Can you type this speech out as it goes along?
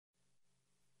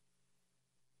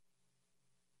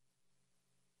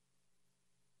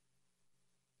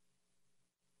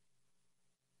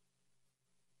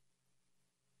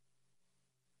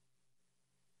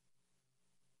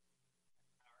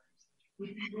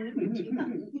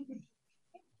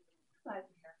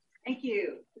Thank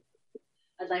you.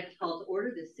 I'd like to call to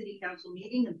order the City Council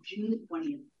meeting of June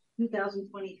 20th,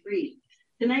 2023.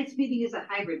 Tonight's meeting is a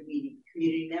hybrid meeting.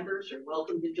 Community members are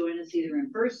welcome to join us either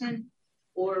in person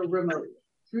or remotely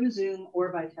through Zoom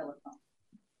or by telephone.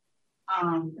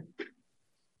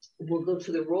 We'll go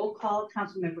to the roll call.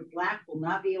 Councilmember Black will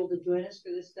not be able to join us for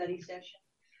this study session,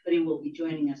 but he will be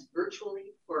joining us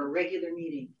virtually for a regular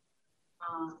meeting.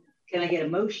 Can I get a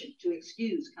motion to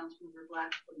excuse Councilmember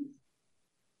Black from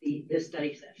this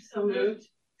study session? So moved.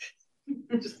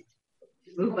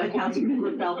 Moved by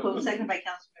Councilmember Falco, seconded by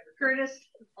Councilmember Curtis.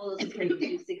 All those in favor,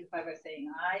 please signify by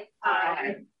saying aye.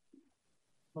 Aye.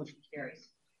 Motion carries.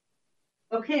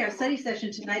 Okay, our study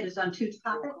session tonight is on 2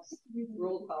 topics.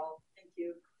 Roll call. Thank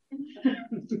you.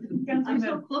 I'm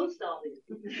so close to all these.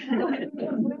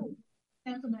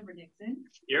 Councilmember Nixon.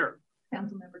 Here.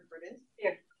 Councilmember Curtis.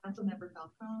 Here. Councilmember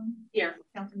Falcone. Here.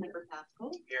 Councilmember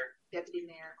Pascal. Here. Deputy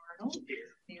Mayor Arnold.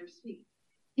 Here. Mayor Sweet.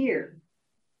 Here.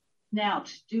 Now,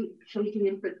 shall we do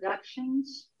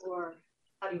introductions, or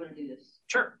how do you want to do this?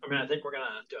 Sure. I mean, I think we're going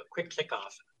to do a quick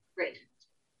kickoff. Great.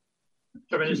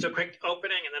 So we're going to just do a quick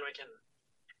opening, and then we can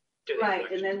do the right,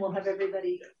 and then we'll have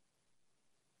everybody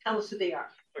tell us who they are.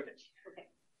 Okay. Okay.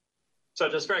 So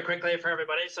just very quickly for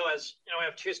everybody. So as you know, we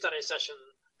have 2 study session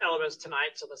elements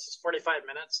tonight. So this is 45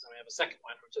 minutes. Then we have a second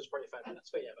one, which is 45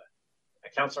 minutes. We have a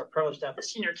councilor privileged to have a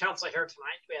senior councilor here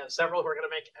tonight. We have several who are going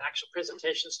to make actual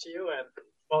presentations to you, and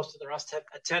most of the rest have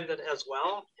attended as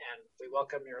well. And we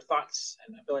welcome your thoughts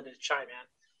and ability to chime in.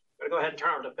 I'm going to go ahead and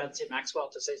turn over to Betsy Maxwell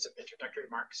to say some introductory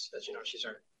remarks. As you know, she's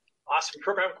our awesome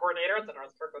program coordinator at the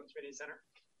North Kirkland Community Center.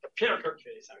 Peter Kirk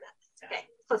Community Center. Okay,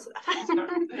 close enough.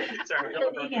 Sorry.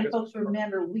 Again, folks,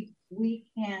 remember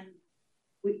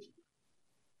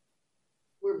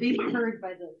we're being heard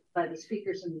by the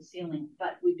speakers in the ceiling,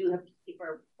 but we do have to keep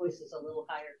our voices a little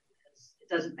higher because it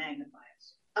doesn't magnify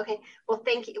us. Okay, well,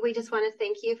 thank you. We just want to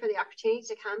thank you for the opportunity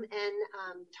to come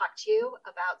and talk to you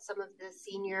about some of the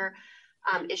senior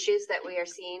issues that we are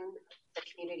seeing the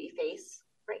community face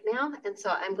right now. And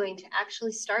so I'm going to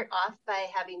actually start off by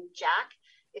having Jack,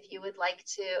 if you would like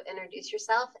to introduce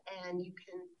yourself, and you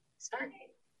can start.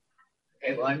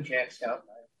 Okay, well, I'm Jack Stout.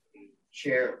 I'm the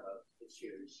chair of this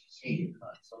year's senior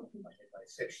council. I did my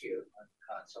 6th year on the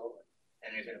council,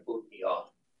 and they're going to boot me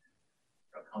off.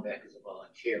 I'll come back as a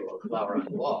volunteer or flower on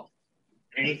the wall.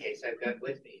 In any case, I've got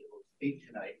with me who will speak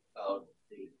tonight about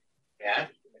the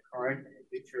past, the current, and the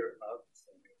future of the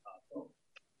senior council.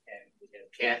 And we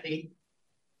have Kathy,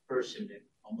 person that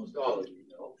almost all of you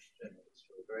know. She's been with us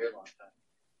for a very long time.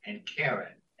 And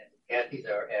Karen. And Kathy's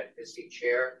our advocacy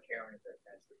chair. Karen is our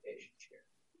transportation chair.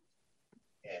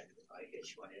 And I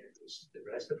guess you want to introduce the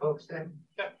rest of the folks then?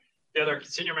 Yeah. The other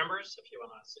senior members, if you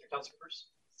want to, senior council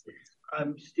members.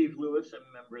 I'm Steve Lewis. I'm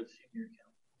a member of the senior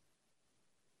council.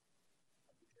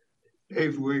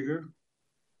 Dave Wigger.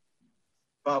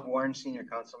 Bob Warren, senior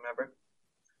council member.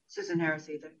 Susan Harris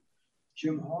either.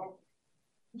 Jim Hall.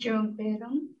 Joan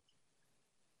Baden.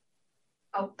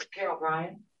 Oh, Carol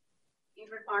Bryan.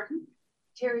 Ingrid Martin.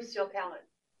 Terry Steele Kellett.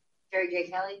 Jerry J.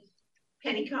 Kelly.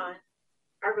 Penny Kahn.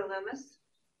 Barbara Loomis.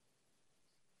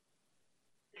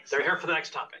 They're here for the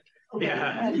next topic. Okay.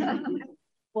 Yeah.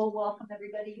 Well, welcome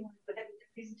everybody. You want to go ahead with the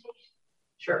presentation?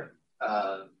 Sure.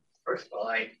 First of all,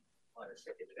 I want to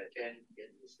say that I've been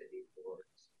in the city for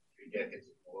 3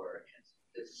 decades or more, and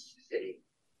this city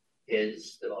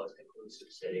is the most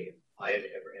inclusive city I have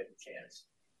ever had a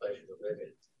pleasure to live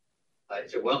in.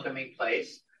 It's a welcoming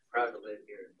place. I'm proud to live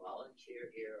here and volunteer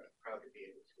here. I'm proud to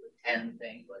be able to attend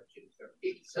things like Juneteenth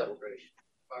Peak celebration,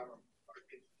 farmer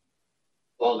market,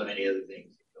 all the many other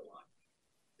things that go on.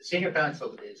 The Senior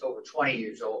Council is over 20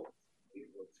 years old. We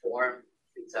were formed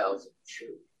in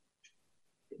 2002.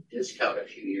 Discount a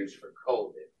few years for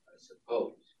COVID, I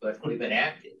suppose, but we've been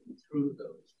active through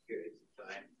those periods of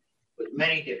time with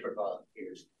many different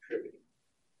volunteers contributing.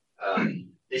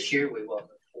 This year we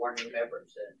welcomed 4 new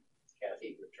members, and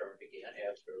Kathy returned again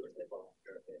after the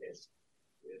volunteer. That is,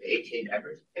 we have 18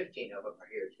 members. 15 of them are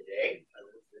here today.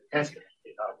 It's a testament to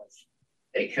how much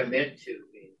they commit to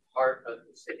being part of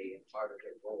the city and part of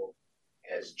their role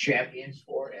as champions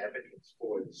for, advocates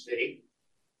for the city.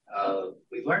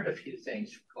 We've learned a few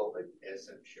things from COVID, as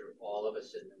I'm sure all of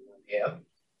us in the room have.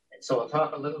 And so I'll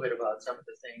talk a little bit about some of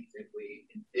the things that we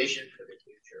envision for the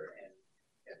future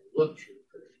and look to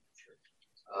for the future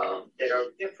that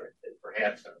are different than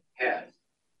perhaps our past.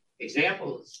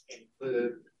 Examples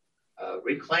include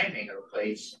reclaiming a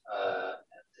place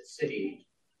at the city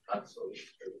council or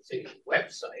the city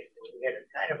website. We had a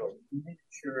kind of a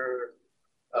miniature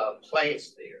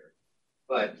place there.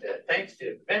 But thanks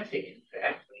to Betsy, in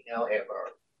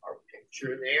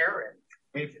literature there and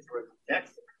pages worth of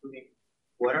text, including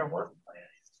what our work plan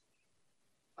is.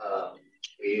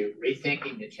 We're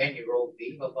rethinking the 10-year-old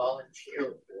Viva volunteer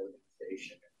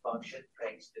organization and function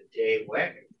thanks to Dave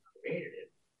Wagner, who created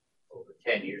it over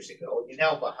 10 years ago. You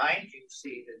know, behind you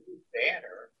see the new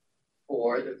banner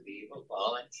for the Viva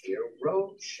Volunteer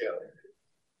Road Show.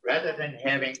 Rather than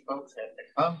having folks have to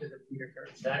come to the Peter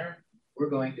Kerr Center, we're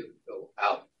going to go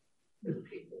out to the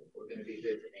people. We're going to be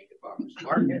visiting the farmers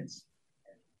markets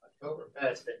and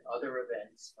Oktoberfest and other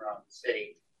events around the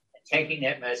city, and taking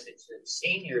that message that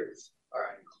seniors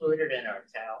are included in our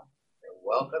town. They're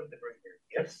welcome to bring their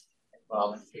gifts and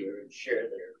volunteer and share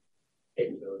their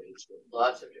capabilities with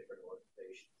lots of different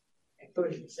organizations,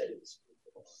 including the city's.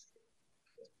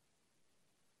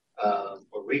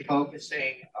 We're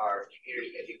refocusing our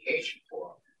community education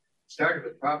forum. Started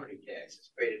with property taxes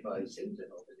created by Susan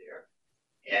over there.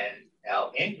 And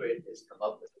now Ingrid has come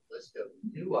up with a list of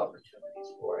new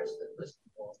opportunities for us that list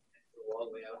will go all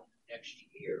the way out next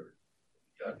year.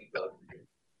 We're talking about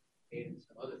and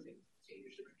some other things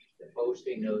seniors are interested in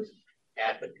hosting those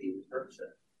at the Peter Kerr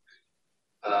Center.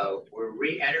 We're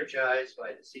re-energized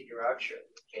by the Senior Art Show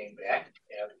that came back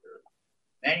after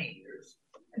many years.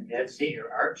 And that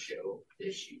Senior Art Show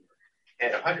this year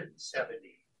had 170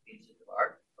 pieces of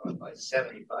art drawn by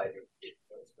 75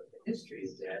 individuals. But the history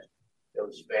of that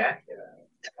goes back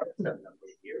some number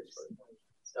of years, for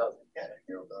 2010 at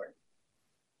Harold Art.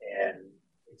 And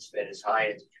it's been as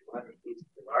high as 200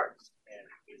 pieces of art, and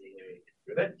using a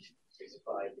ribbon to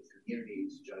signify the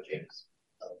community's judging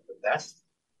of the best.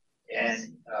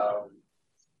 And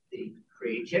the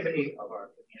creativity of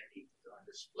our community is on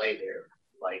display there,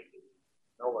 like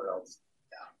nowhere else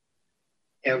down.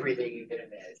 Everything you can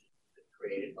imagine is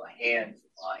created by hands,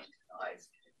 minds, eyes,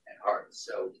 and hearts.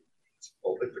 So it's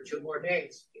open for 2 more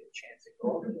days. Get a chance to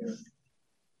go over there.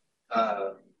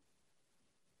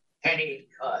 Penny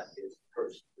Cutt is the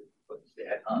person who puts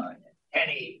that on. And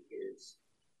Penny is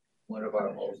one of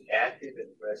our most active and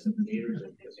aggressive leaders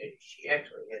in the committee. She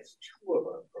actually has 2 of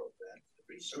our programs, the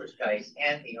Resource Guide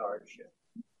and the Art Show.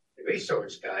 The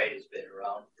Resource Guide has been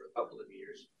around for a couple of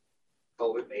years.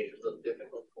 COVID made it a little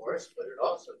difficult for us, but it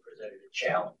also presented a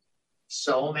challenge.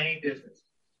 So many businesses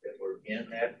that were in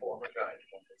that former guide,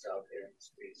 one that's out there in the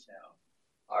streets now,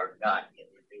 are not in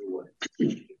the new one.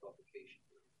 It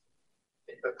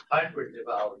took hundreds of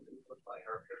hours to put by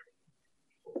her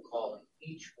people calling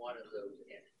each one of those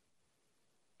in,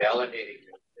 validating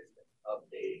their system,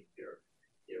 updating their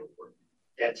work.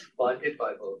 That's funded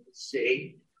by both the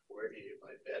city, coordinated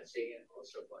by Betsy, and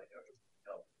also by government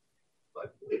health.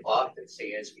 But we often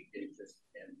see, as we did just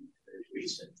in the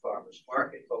recent farmers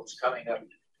market, folks coming up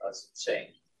to us and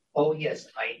saying, "Oh yes,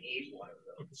 I need one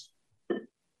of those.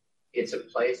 It's a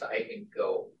place I can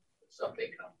go if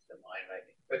something comes to mind, and I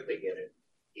can quickly get it,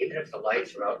 even if the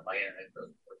lights are out, my internet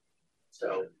doesn't work."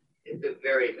 So it's a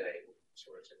very valuable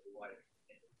resource, and we want to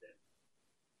continue with it.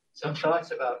 Some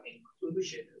thoughts about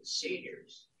inclusion of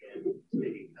seniors in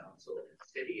city council and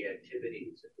city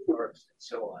activities and parks and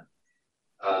so on.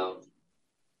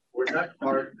 We're not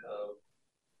part of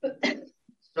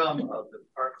some of the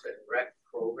Parks and Rec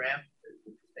program. There's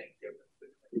a distinct difference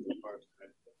between the Parks and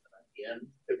Rec program in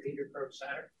the Peter Kerr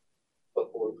Center,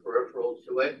 but we're peripheral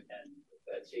to it, and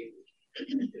Betsy is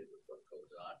connected with what goes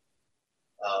on.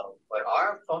 But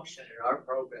our function and our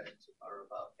programs are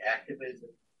about activism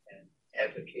and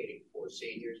advocating for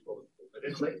seniors, both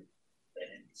politically and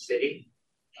in the city.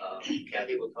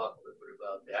 Kathy will talk a little bit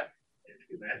about that in a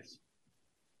few minutes.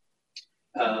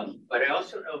 But I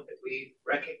also know that we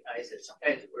recognize that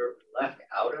sometimes we're left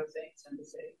out of things in the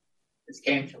city. This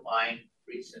came to mind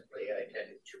recently. I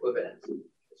attended 2 events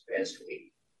this past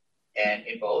week, and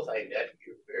in both I met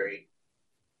your very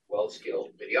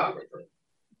well-skilled videographer.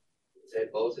 He was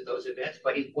at both of those events,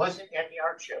 but he wasn't at the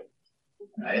art show.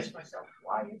 And I asked myself,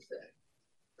 why is that?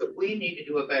 But we need to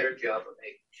do a better job of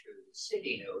making sure the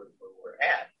city knows where we're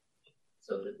at,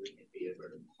 so that we can be a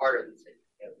part of the city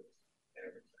every time.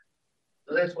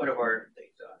 So that's one of our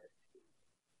things on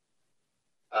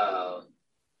it.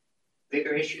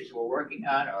 Bigger issues we're working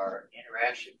on are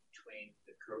interaction between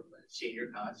the Kirkland Senior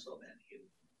Council and the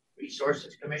Human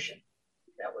Resources Commission.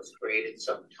 That was created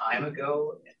some time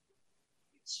ago and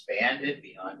expanded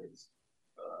beyond its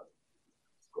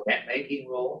grant-making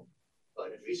role.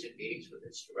 But in recent meetings with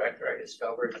its director, I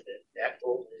discovered that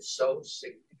role is so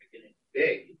significant and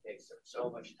big, it takes them so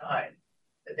much time,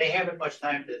 that they haven't much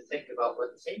time to think about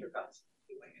what the Senior Council is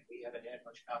doing, and we haven't had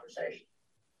much conversation.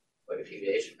 But a few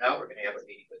days from now, we're going to have a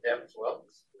meeting with them as well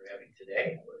as we're having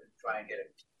today. We're going to try and get a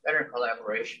better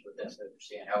collaboration with them to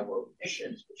understand how road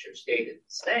missions, which are stated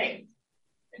the same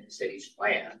in the city's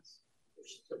plans,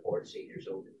 which supports seniors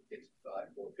over 65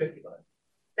 or 55.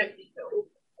 50, no.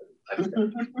 I'm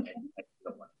sorry.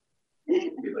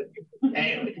 Anyway,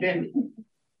 50.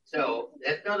 So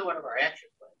that's another one of our action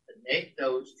plans, to make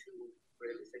those two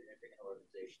really significant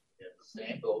organizations that have the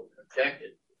same goal and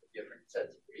objective with different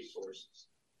sets of resources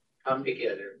come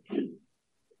together and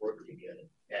work together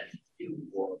and do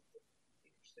more for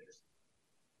senior citizens.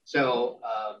 So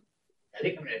I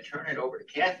think I'm going to turn it over to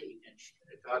Kathy, and she's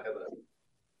going to talk about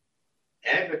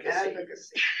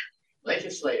advocacy.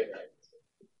 Legislative advocacy.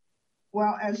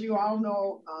 Well, as you all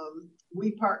know,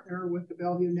 we partner with the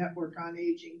Bellevue Network on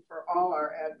Aging for all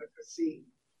our advocacy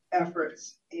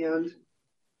efforts, and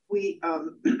we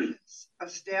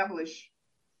establish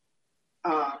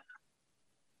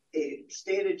a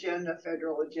state agenda,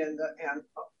 federal agenda, and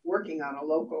working on a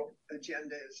local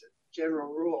agenda is a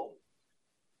general rule.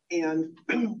 And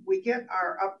we get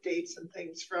our updates and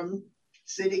things from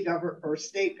city government or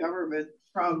state government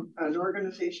from an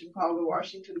organization called the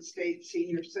Washington State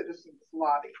Senior Citizens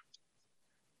Lobby.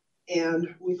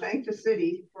 And we thank the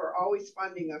city for always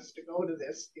funding us to go to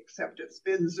this, except it's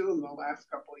been Zoom the last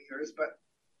couple of years, but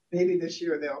maybe this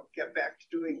year they'll get back to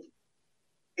doing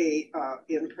a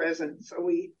in-person. So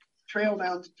we trail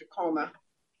down to Tacoma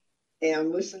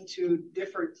and listen to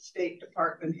different state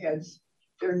department heads,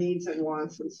 their needs and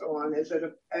wants and so on, as it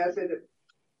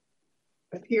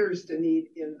appears to need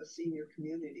in the senior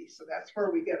community. So that's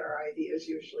where we get our ideas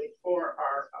usually for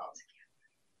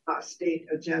our state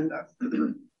agenda.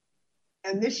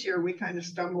 And this year we kind of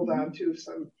stumbled onto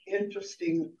some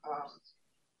interesting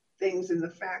things in the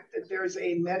fact that there's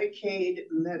a Medicaid,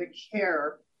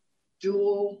 Medicare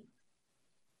dual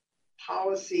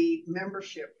policy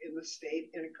membership in the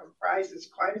state, and it comprises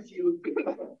quite a few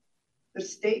people. The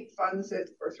state funds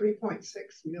it for $3.6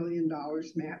 million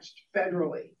matched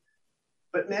federally.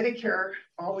 But Medicare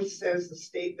always says the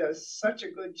state does such a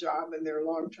good job in their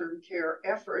long-term care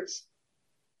efforts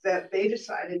that they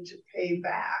decided to pay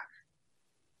back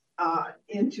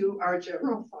into our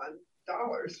general fund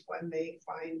dollars when they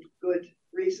find good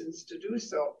reasons to do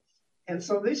so. And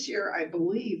so this year, I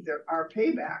believe that our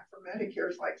payback for Medicare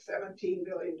is like $17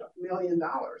 million.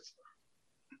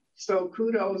 So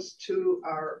kudos to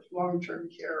our long-term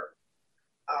care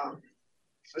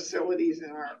facilities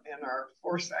and our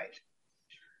foresight.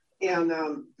 And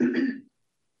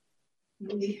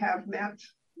we have met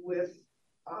with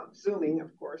Zooming,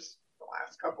 of course, the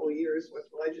last couple of years with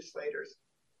legislators.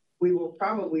 We will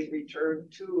probably return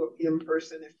to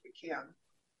in-person if we can.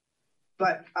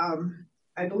 But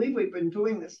I believe we've been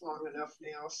doing this long enough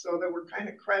now so that we're kind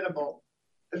of credible.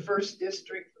 The 1st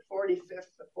District, the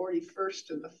 45th, the 41st,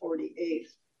 and the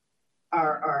 48th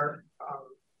are our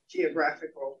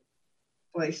geographical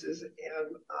places,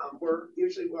 and we're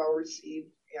usually well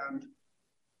received, and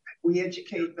we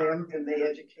educate them and they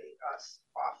educate us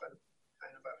often,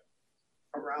 kind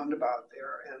of a roundabout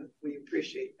there, and we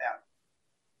appreciate that.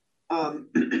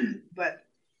 But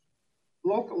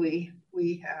locally,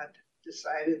 we had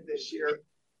decided this year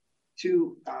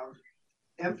to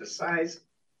emphasize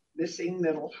missing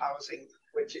middle housing,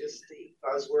 which is the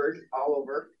buzzword all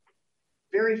over.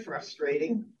 Very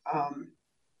frustrating.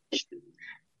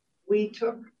 We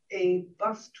took a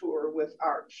bus tour with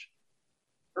Arch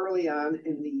early on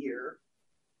in the year,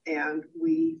 and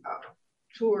we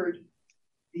toured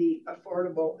the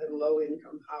affordable and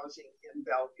low-income housing in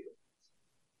Bellevue.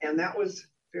 And that was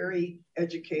very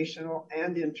educational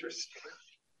and interesting.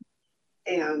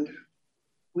 And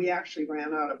we actually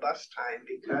ran out of bus time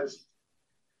because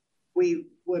we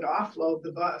would offload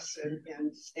the bus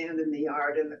and stand in the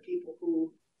yard, and the people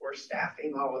who were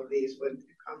staffing all of these would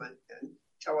come and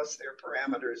tell us their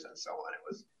parameters and so on. It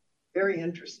was very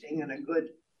interesting and a good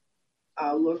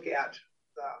look at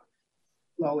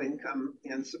the low income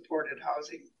and supported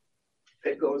housing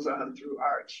that goes on through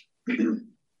Arch.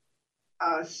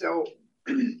 So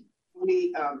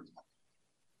we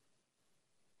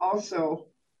also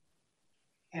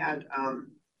had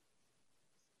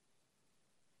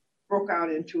broke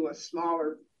out into a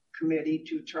smaller committee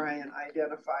to try and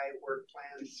identify work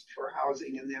plans for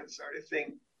housing and that sort of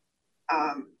thing.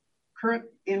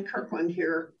 In Kirkland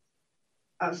here,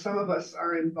 some of us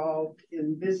are involved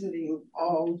in visiting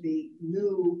all the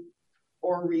new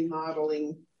or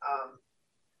remodeling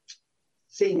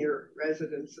senior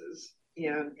residences,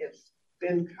 and it's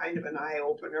been kind of an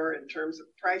eye-opener in terms of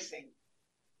pricing.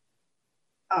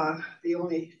 The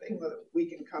only thing that we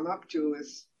can come up to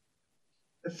is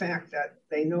the fact that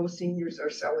they know seniors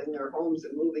are selling their homes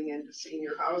and moving into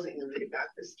senior housing, and they've got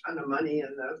this ton of money,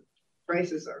 and the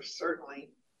prices are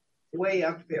certainly way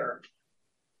up there.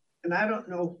 And I don't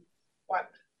know what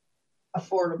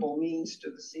affordable means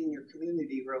to the senior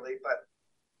community, really, but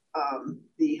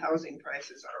the housing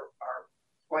prices are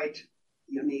quite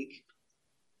unique.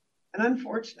 And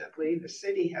unfortunately, the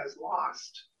city has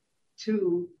lost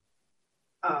two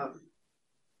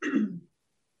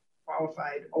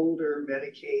qualified older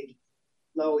Medicaid,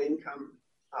 low income,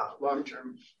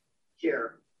 long-term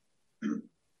care.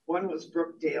 One was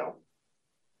Brookdale,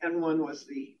 and one was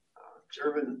the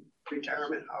German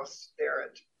retirement house there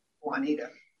at Juanita.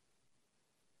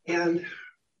 And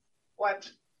what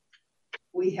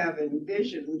we have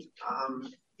envisioned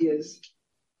is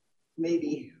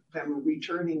maybe them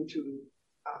returning to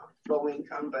low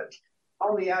income, but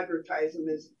all the advertising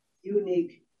is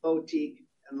unique, boutique,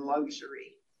 and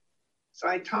luxury. So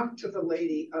I talked to the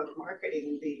lady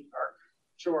marketing the Park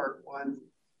Shore one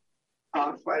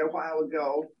quite a while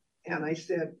ago, and I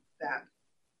said that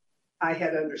I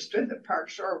had understood that Park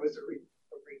Shore was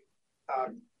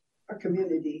a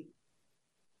community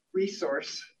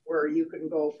resource where you can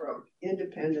go from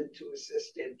independent to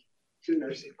assisted to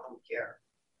nursing home care.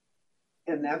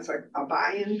 And that's a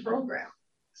buy-in program.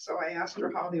 So I asked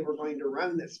her how they were going to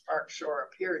run this Park Shore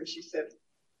up here, and she said,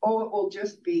 oh, it will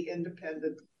just be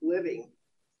independent living.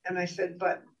 And I said,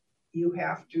 but you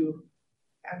have to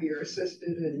have your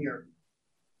assisted and your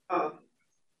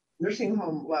nursing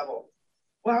home level.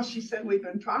 Well, she said, we've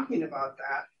been talking about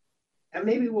that, and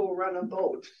maybe we'll run a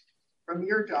boat from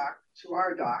your dock to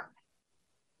our dock,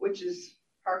 which is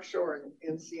Park Shore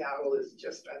in Seattle is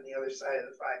just on the other side of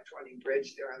the 520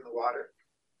 bridge there on the water.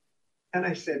 And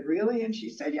I said, really? And she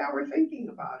said, yeah, we're thinking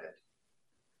about it.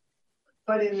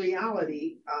 But in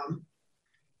reality,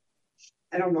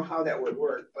 I don't know how that would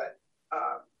work, but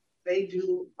they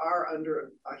are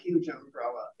under a huge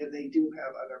umbrella, and they do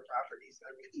have other properties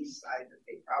on the east side that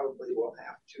they probably will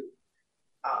have to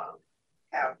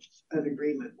have an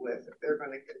agreement with if they're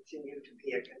going to continue to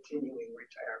be a continuing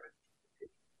retirement.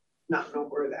 Not know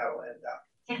where that'll end up.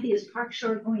 Kathy, is Park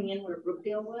Shore going in where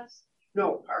Brookdale was?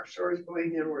 No, Park Shore is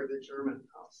going in where the German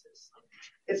house is.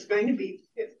 It's going to be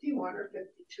 51 or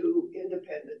 52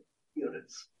 independent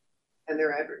units, and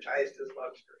they're advertised as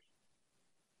luxury.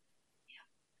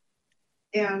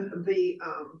 Yeah. And the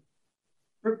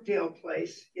Brookdale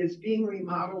place is being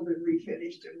remodeled and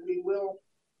refinished, and we will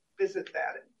visit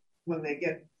that when they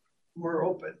get more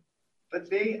open. But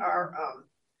they are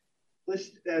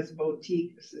listed as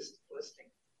boutique assisted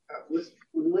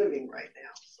living right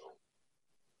now. So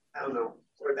I don't know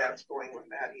where that's going with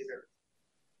that either.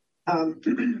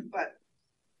 But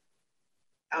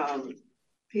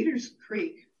Peters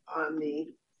Creek on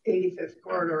the 85th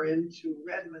corridor into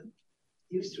Redmond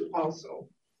used to also,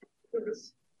 there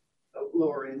was a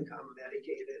lower income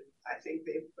medicated. I think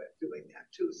they've quit doing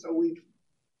that too. So we've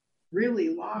really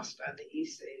lost on the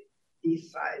east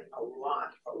side a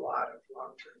lot of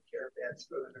long-term care beds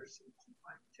for the nursing home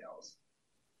clientels.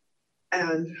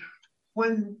 And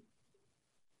when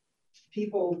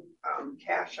people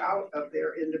cash out of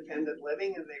their independent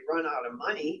living and they run out of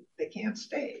money, they can't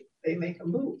stay. They make a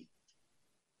move,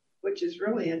 which is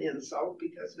really an insult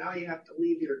because now you have to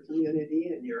leave your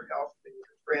community and your health and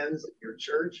your friends and your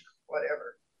church,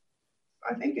 whatever.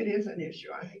 I think it is an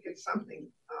issue. I think it's something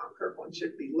Kirkland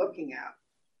should be looking at.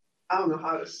 I don't know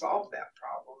how to solve that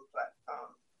problem, but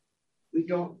we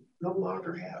no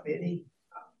longer have any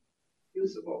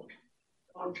usable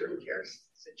long-term care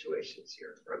situations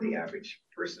here for the average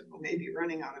person who may be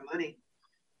running out of money.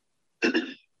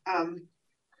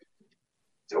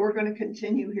 So we're going to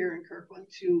continue here in Kirkland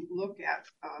to look at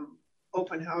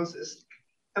open houses.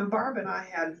 And Barb and I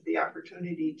had the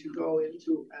opportunity to go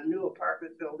into a new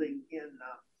apartment building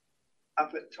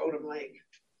up at Totem Lake.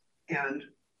 And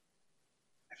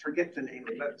I forget the name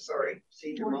of it, sorry,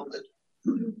 senior moment.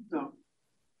 No,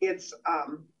 it's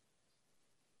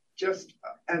just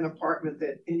an apartment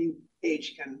that any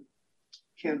age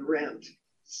can rent.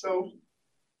 So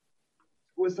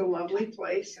it was a lovely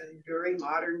place and very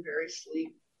modern, very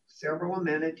sleek, several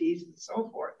amenities and so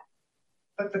forth.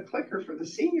 But the clicker for the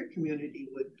senior community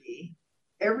would be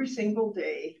every single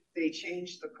day they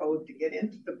change the code to get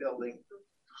into the building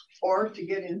or to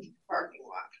get into the parking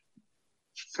lot.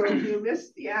 So if you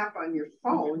miss the app on your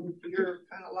phone, you're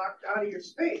kind of locked out of your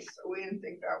space. So we didn't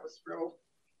think that was real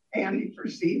handy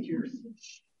procedures.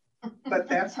 But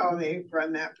that's how they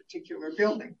run that particular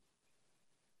building.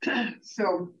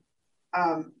 So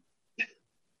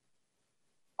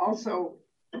also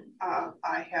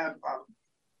I have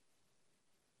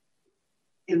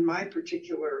in my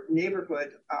particular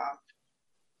neighborhood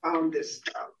found this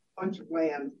bunch of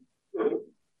land,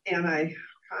 and I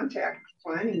contacted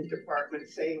the planning department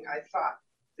saying I thought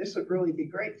this would really be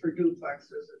great for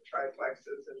duplexes and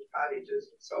triplexes and cottages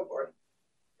and so forth.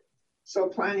 So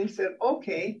planning said,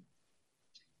 okay,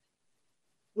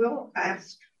 we'll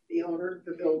ask the owner,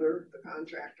 the builder, the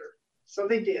contractor. So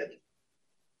they did.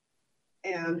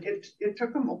 And it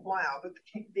took them a while, but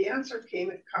the answer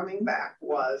coming back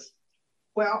was,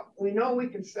 well, we know we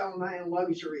can sell 9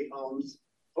 luxury homes,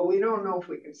 but we don't know if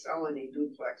we can sell any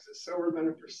duplexes. So we're going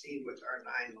to proceed with our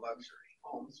 9 luxury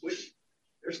homes, which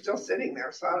they're still sitting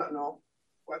there. So I don't know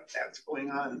what that's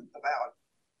going on about.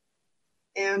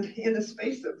 And in the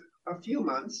space of a few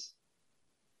months,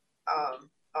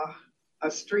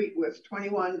 a street with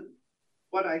 21,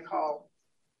 what I call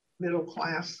middle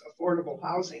class affordable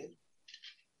housing,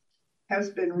 has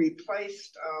been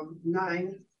replaced.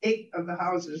 8 of the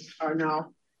houses are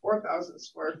now 4,000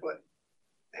 square foot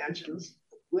mansions,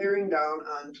 clearing down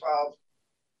on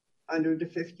 1,200 to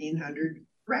 1,500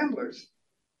 ramblers.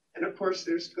 And of course,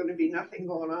 there's going to be nothing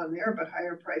going on there but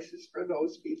higher prices for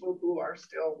those people who are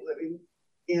still living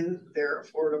in their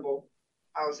affordable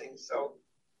housing. So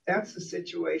that's the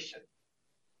situation.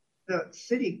 The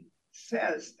city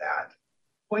says that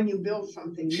when you build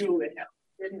something new, it happens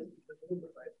in the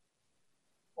neighborhood.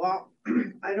 Well,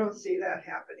 I don't see that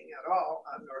happening at all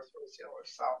on North Rose Hill or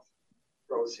South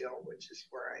Rose Hill, which is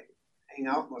where I hang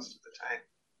out most of the time.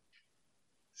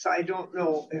 So I don't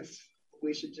know if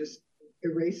we should just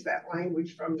erase that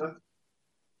language from the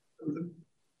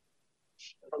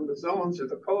zones or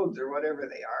the codes or whatever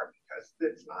they are, because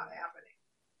it's not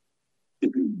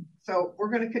happening. So we're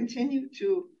going to continue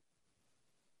to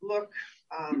look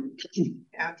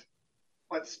at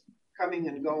what's coming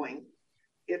and going.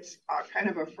 It's kind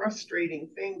of a frustrating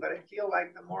thing, but I feel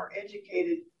like the more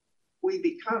educated we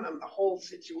become on the whole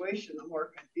situation, the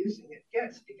more confusing it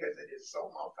gets, because it is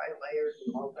so multi-layered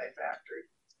and multi-factored.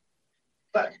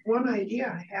 But one idea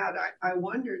I had, I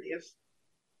wondered if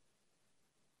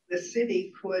the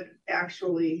city could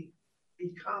actually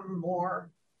become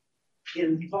more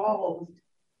involved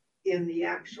in the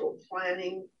actual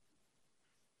planning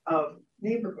of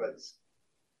neighborhoods,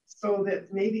 so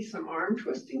that maybe some arm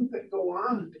twisting could go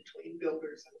on between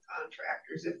builders and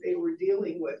contractors if they were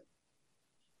dealing with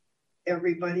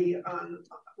everybody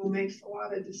who makes a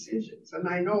lot of decisions. And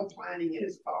I know planning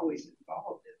is always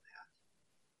involved in that.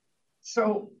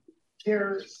 So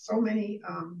there's so many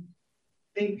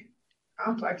big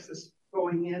complexes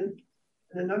going in.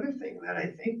 And another thing that I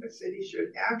think the city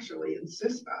should actually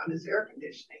insist on is air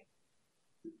conditioning.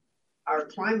 Our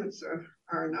climates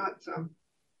are not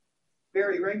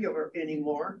very regular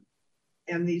anymore.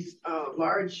 And these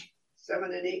large 7-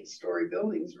 and 8-story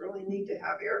buildings really need to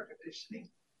have air conditioning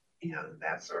and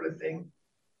that sort of thing.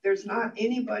 There's not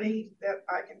anybody that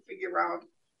I can figure out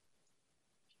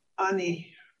on the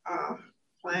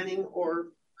planning or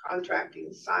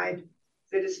contracting side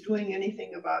that is doing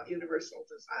anything about universal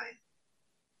design,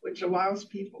 which allows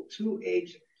people to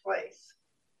age in place.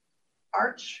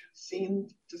 Arch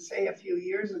seemed to say a few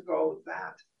years ago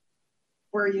that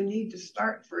where you need to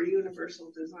start for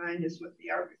universal design is with the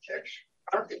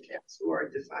architects who are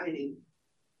designing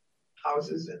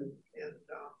houses and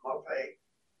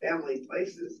multi-family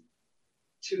places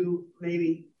to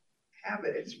maybe have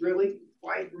it. It's really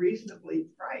quite reasonably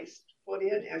priced to put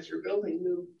in as you're building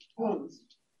new homes,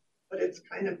 but it's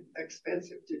kind of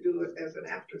expensive to do it as an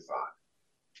afterthought.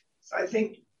 So I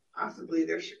think possibly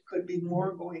there could be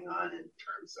more going on in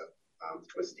terms of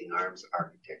twisting arms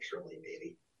architecturally,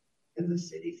 maybe in the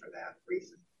city for that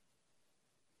reason.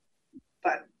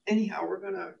 But anyhow, we're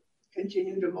going to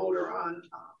continue to motor on.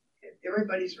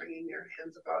 Everybody's wringing their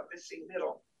hands about missing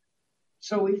middle.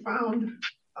 So we found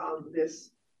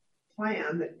this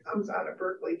plan that comes out of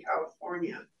Berkeley,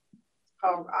 California,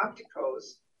 called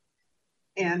Opticos,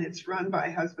 and it's run by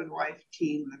husband-wife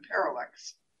team, the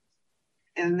Parallax.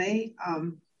 And they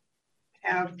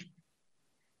have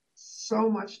so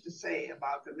much to say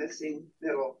about the missing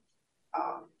middle,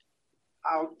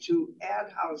 how to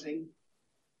add housing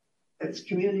that's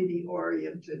community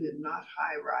oriented and not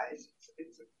high rise. They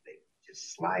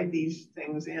just slide these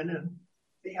things in, and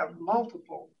they have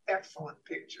multiple excellent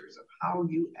pictures of how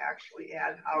you actually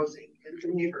add housing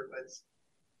into neighborhoods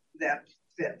that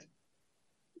fit.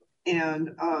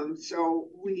 And so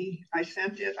I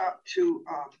sent it up to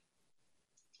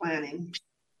planning.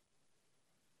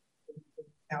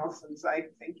 Allison's side,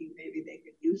 thinking maybe they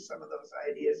could use some of those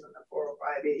ideas in the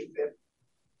 405-85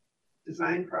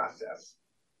 design process.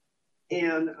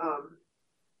 And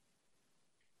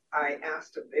I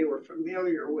asked if they were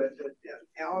familiar with it, and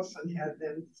Allison had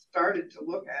then started to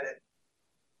look at it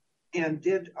and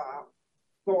did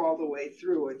go all the way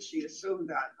through, and she assumed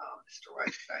that Mr.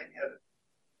 Weinstein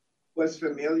was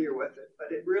familiar with it,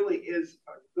 but it really is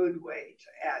a good way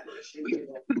to add missing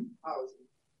housing.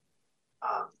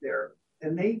 there,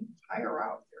 and they hire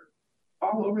out there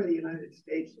all over the United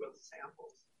States with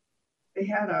samples. They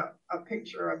had a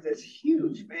picture of this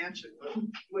huge mansion,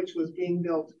 which was being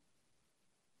built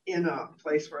in a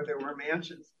place where there were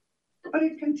mansions, but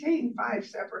it contained 5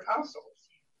 separate households.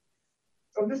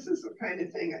 So this is the kind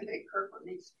of thing I think Kirkland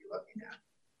needs to be looking at.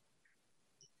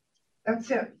 That's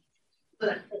it.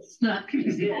 But it's not good.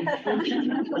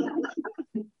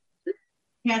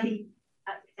 Kathy,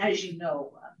 as you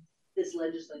know, this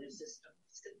legislative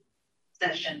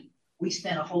session, we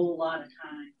spent a whole lot of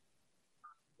time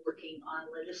working on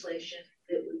legislation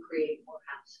that would create more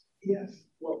housing. Yes.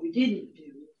 What we didn't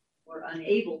do, or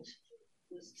unable to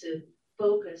do, was to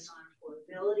focus on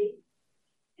affordability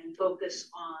and focus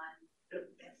on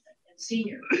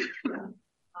senior.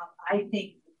 I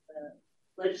think the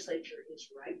legislature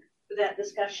is ripe for that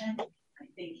discussion. I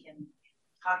think in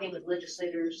talking with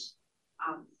legislators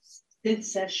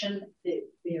this session, that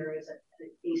there is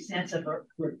a sense of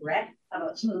regret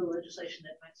about some of the legislation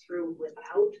that went through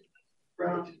without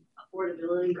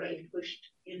affordability being pushed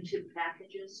into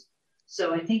packages.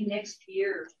 So I think next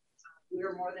year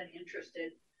we're more than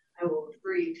interested. I will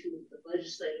refer you to the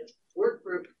legislative work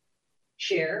group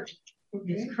chair,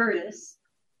 Ms. Curtis,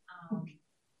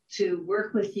 to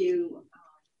work with you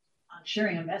on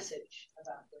sharing a message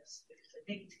about this, because I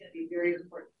think it's going to be a very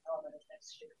important element of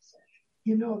next year's session.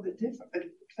 You know,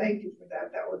 thank you for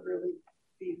that. That would really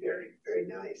be very, very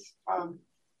nice.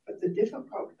 But the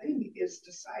difficult thing is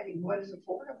deciding what is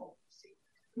affordable.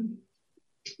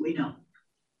 We know.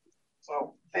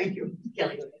 So thank you.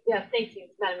 Kelly. Yeah, thank you,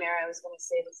 Madam Mayor. I was going to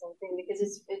say the same thing, because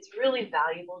it's really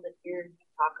valuable to hear you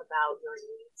talk about your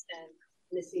needs and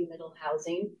missing middle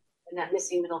housing. And that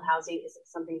missing middle housing isn't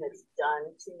something that's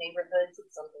done to neighborhoods.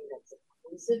 It's something that's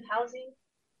inclusive housing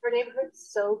for neighborhoods,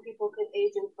 so people could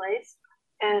age in place.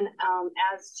 And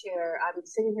as chair, I'm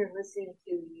sitting here listening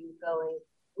to you going,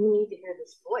 we need to hear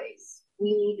this voice.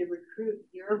 We need to recruit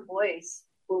your voice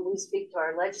when we speak to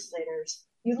our legislators.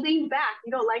 You lean back.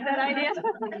 You don't like that idea?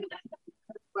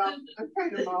 Well, I'm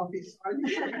kind of obvious.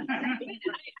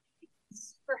 It's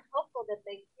super helpful that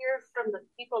they hear from the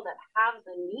people that have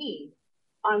the need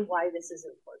on why this is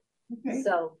important. Okay.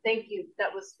 So thank you.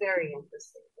 That was very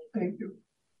interesting. Thank you.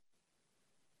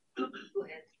 Go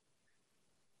ahead.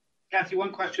 Kathy,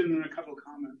 one question and a couple of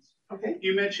comments. Okay.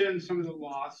 You mentioned some of the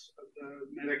loss of the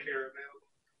Medicare available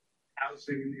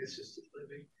housing and the assisted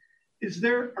living. Is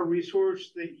there a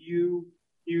resource that you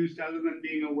used, other than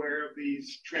being aware of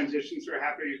these transitions that are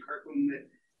happening in Kirkland, that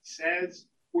says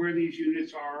where these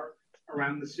units are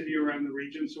around the city, around the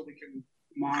region, so we can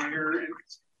monitor and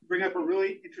bring up a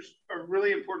really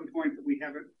important point that we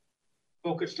haven't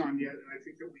focused on yet, and I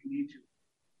think that we need to.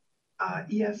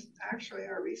 Yes, actually,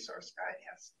 our resource guide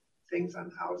has things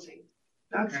on housing,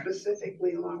 not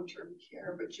specifically long-term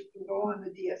care, but you can go on the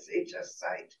DSHS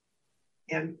site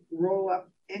and roll up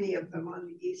any of them on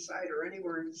the east side or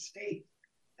anywhere in the state,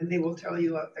 and they will tell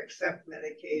you accept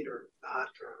Medicaid or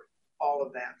not, or all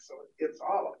of that. So it's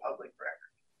all a public record.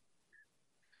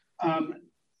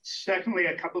 Secondly,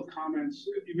 a couple of comments.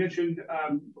 You mentioned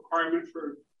requirement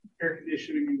for air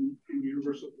conditioning and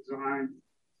universal design.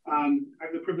 I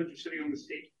have the privilege of sitting on the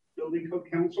State Building Code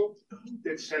Council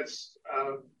that sets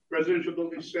residential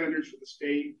building standards for the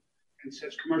state and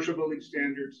sets commercial building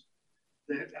standards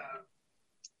that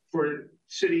for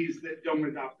cities that don't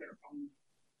adopt their own.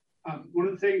 One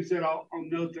of the things that I'll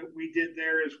note that we did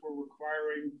there is we're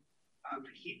requiring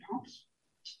heat pumps,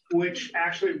 which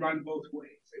actually run both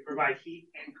ways. They provide heat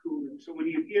and cooling. So when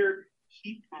you hear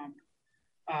heat pump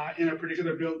in a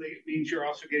particular building, it means you're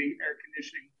also getting air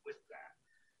conditioning with that.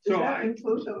 Does that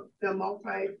include the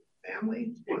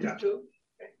multi-family ones too?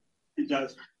 Okay. It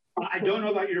does. I don't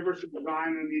know about universal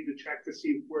design. I need to check to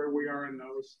see where we are in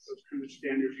those kind of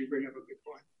standards. You bring up a good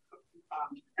point.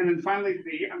 And then finally,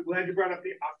 I'm glad you brought up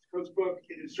the Opticos book.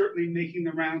 It is certainly making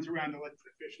the rounds around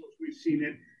elected officials. We've seen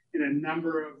it in a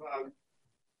number of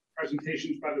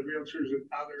presentations by the realtors and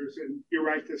others. And you're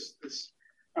right, this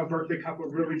Berkeley couple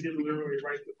really did literally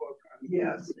write the book.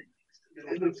 Yes,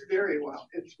 and it's very well.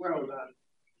 It's well done.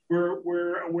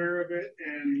 We're aware of it,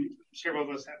 and several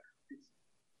of us have.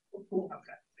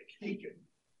 Okay, thank you.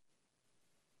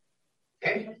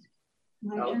 Okay.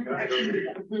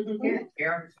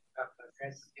 Karen's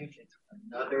transportation,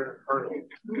 another hurdle.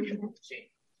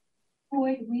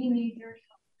 Boy, we need your help.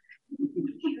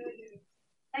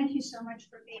 Thank you so much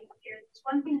for being here. There's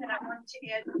one thing that I wanted to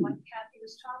add to what Kathy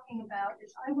was talking about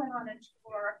is I went on a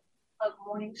tour of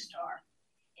Morningstar,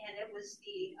 and it was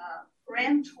the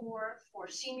grand tour for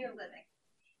senior living.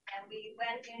 And we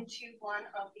went into one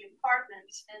of the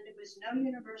apartments and there was no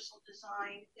universal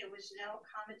design. There was no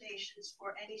accommodations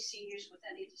for any seniors with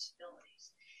any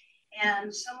disabilities.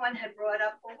 And someone had brought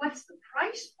up, well, what's the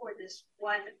price for this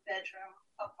one bedroom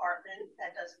apartment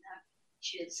that doesn't have,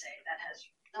 she didn't say that has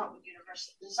no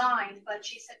universal design, but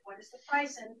she said, what is the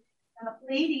price? And a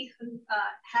lady who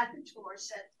had the tour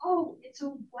said, oh, it's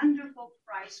a wonderful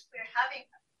price. We're having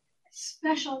a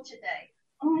special today,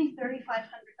 only $3,500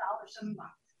 a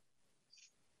month.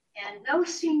 And no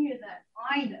senior that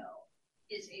I know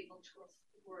is able to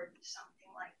afford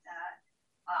something like that.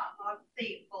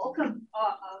 The bulk of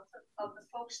the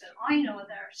folks that I know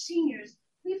that are seniors,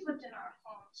 we've lived in our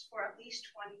homes for at least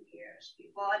 20 years.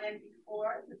 We bought in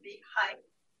before the big hike.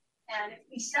 And if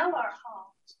we sell our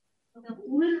homes, we'll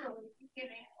literally be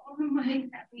giving all the money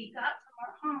that we got from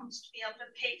our homes to be able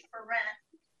to pay for rent.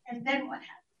 And then what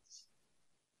happens?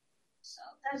 So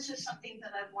that's just something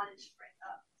that I wanted to bring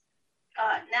up.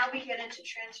 Now we get into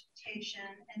transportation,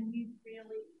 and we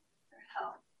really need your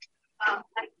help.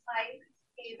 I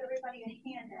gave everybody a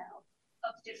handout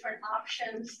of different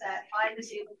options that I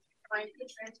was able to find for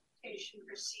transportation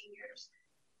for seniors.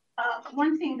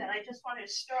 One thing that I just wanted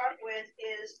to start with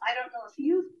is, I don't know if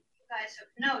you guys have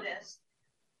noticed,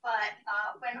 but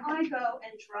when I go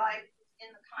and drive in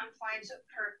the confines of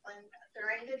Kirkland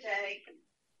during the day,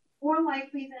 more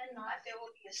likely than not, there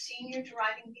will be a senior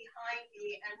driving behind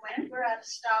me, and when we're at a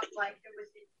stoplight, they're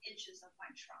within inches of my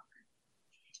trunk.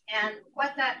 And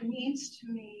what that means to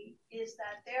me is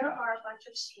that there are a bunch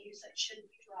of seniors that shouldn't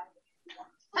be driving.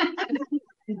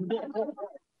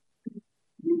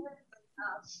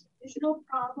 Visual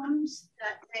problems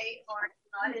that they are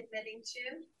not admitting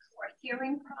to, or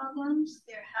hearing problems,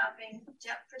 they're having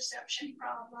depth perception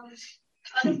problems,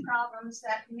 other problems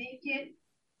that make it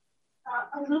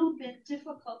a little bit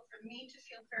difficult for me to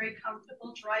feel very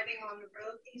comfortable driving on the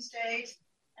road these days.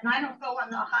 And I don't go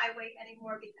on the highway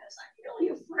anymore because I'm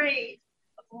really afraid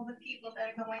of all the people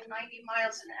that are going 90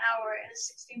 miles an hour in a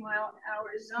 60-mile-an-hour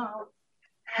zone.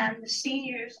 And the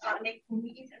seniors are making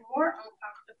me even more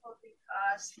uncomfortable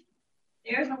because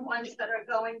they're the ones that are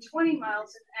going 20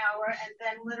 miles an hour and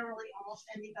then literally almost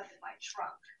ending up in my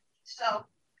trunk. So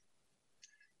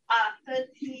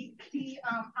the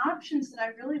options that I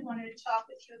really wanted to talk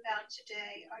with you about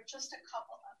today are just a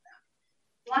couple of them.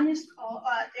 One is called,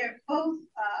 they're both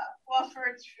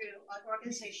offered through an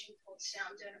organization called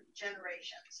Sound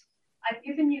Generations. I've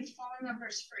given you phone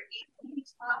numbers for each of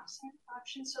these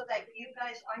options so that you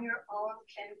guys on your own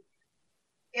can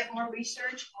get more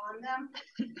research on them.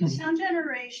 Sound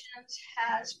Generations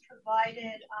has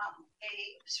provided a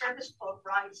service called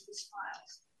Rides and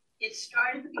Smiles. It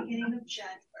started at the beginning of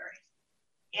January.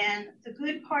 And the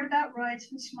good part about Rides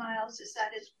and Smiles is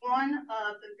that it's one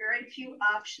of the very few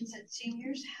options that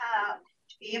seniors have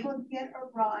to be able to get a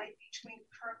ride between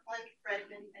Kirkland,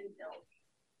 Redmond, and Bellevue.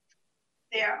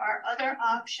 There are other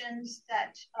options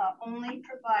that only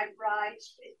provide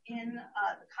rides within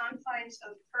the confines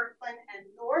of Kirkland and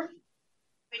North,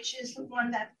 which is the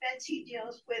one that Betsy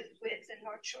deals with the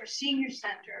North Shore Senior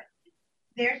Center.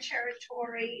 Their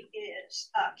territory is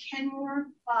Kenmore,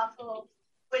 Bothell,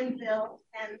 Winville,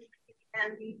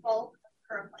 and the bulk of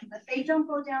Kirkland. But they don't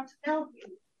go down to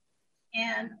Bellevue.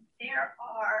 And there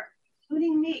are,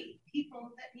 including me,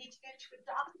 people that need to get to a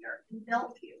doctor in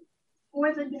Bellevue,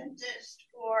 or the dentist,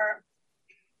 or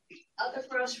other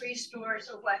grocery stores,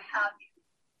 or what have you.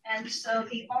 And so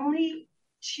the only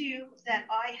two that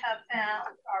I have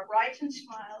found are Rides and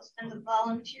Smiles and the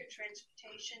volunteer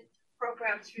transportation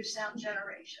program through Sound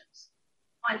Generations.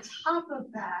 On top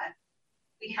of that,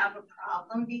 we have a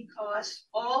problem because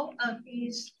all of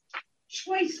these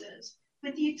choices,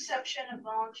 with the exception of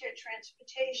volunteer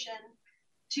transportation,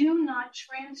 do not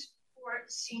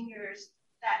transport seniors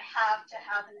that have to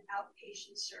have an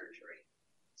outpatient surgery,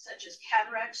 such as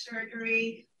cataract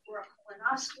surgery or a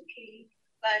colonoscopy.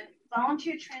 But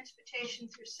volunteer transportation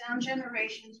through Sound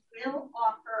Generations will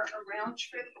offer a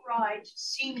round-trip ride to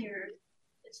seniors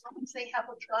as long as they have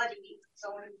a buddy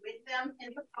going with them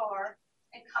in the car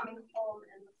and coming home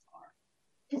in the car.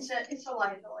 It's a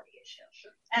liability issue.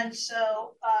 Sure. And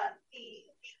so the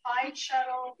Tide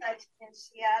shuttle that's in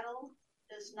Seattle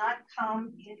does not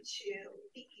come into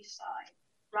the east side.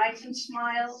 Rides and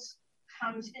Smiles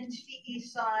comes into the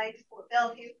east side for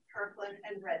Bellevue, Kirkland,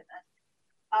 and Redmond.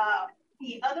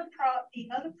 The other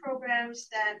programs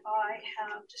that I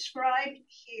have described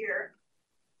here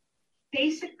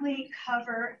basically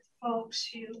cover folks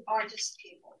who are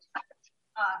disabled.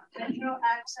 Metro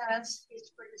Access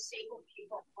is for disabled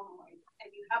people only,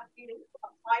 and you have to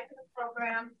apply for the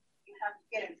program. You have to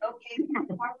get an okay from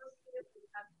the pharmacy. You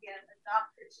have to get a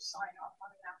doctor to sign off on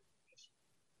an application.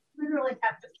 literally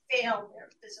have to fail their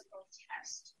physical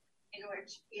test in order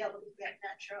to be able to get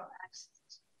natural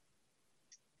access.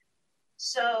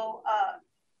 So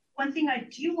one thing I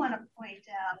do want to point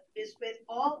out is with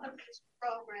all of these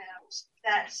programs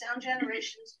that Sound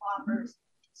Generations offers,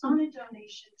 it's on a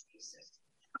donation basis.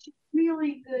 It's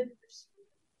really good for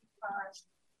students because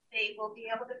they will be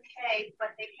able to pay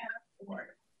what they can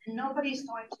afford, and nobody's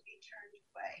going to be turned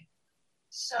away.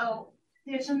 So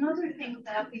there's another thing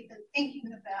that we've been thinking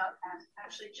about,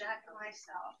 actually Jack and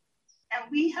myself, and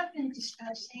we have been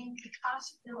discussing the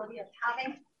possibility of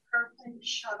having a Kirkland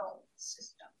shuttle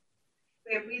system,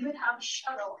 where we would have a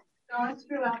shuttle going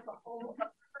throughout the whole of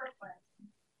Kirkland,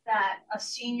 that a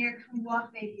senior can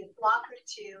walk maybe a block or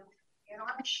two, get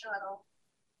on a shuttle,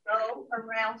 go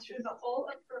around through the whole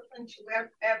of Kirkland to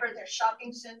wherever their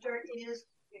shopping center is,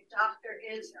 their doctor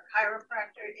is, their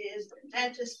chiropractor is, their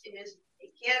dentist is.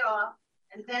 They get off,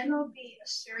 and then there'll be a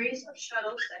series of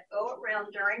shuttles that go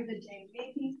around during the day,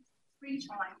 maybe 3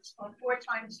 times or 4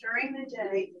 times during the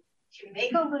day, to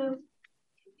make a loop,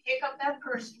 to pick up that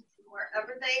person from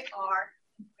wherever they are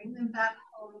and bring them back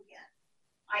home again.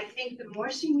 I think the more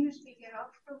seniors we get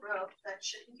off the road that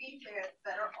shouldn't be there, the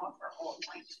better off we're all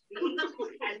going to be.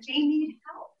 And we need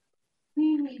help.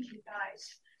 We need you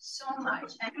guys so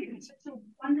much. And it's such a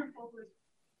wonderful group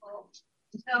of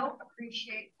people. So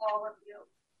appreciate all of you.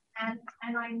 And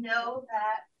I know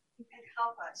that you can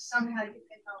help us. Somehow you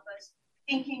can help us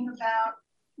thinking about,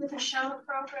 with a shuttle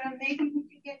program, maybe we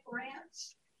could get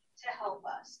grants to help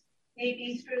us.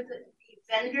 Maybe through the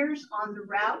vendors on the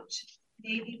route.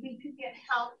 Maybe we could get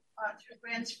help through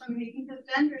grants from maybe the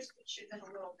vendors could chip in a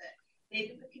little bit.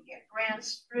 Maybe we could get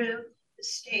grants through the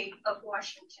state of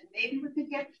Washington. Maybe we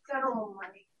could get federal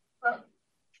money. But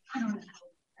I don't know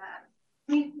that.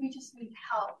 We just need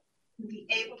help to be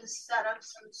able to set up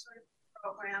some sort of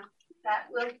program that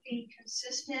will be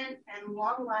consistent and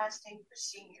long-lasting for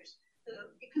seniors.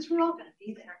 Because we're all going to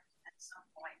be there at some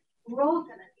point. We're all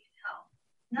going to need help.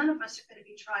 None of us are going to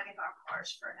be driving our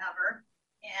cars forever.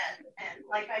 And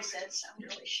like I said, some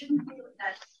really shouldn't be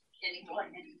that anymore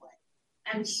anyway.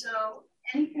 And so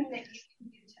anything that you can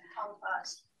do to help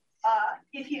us.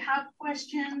 If you have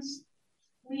questions,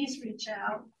 please reach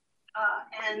out.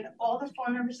 And all the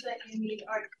phone numbers that you need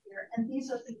are here. And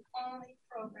these are the only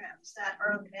programs that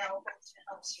are available to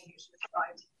help seniors with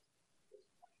driving.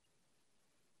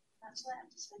 That's what I have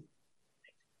to say.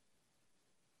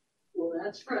 Well,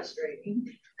 that's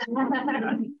frustrating.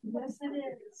 Yes, it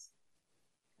is.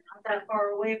 Not that far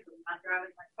away from not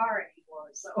driving my car anymore,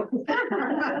 so.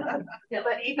 Yeah,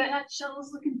 but maybe that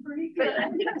shuttle's looking pretty good.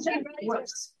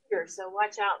 Here, so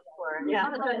watch out for it.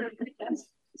 Yeah.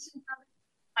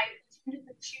 I attended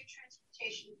the 2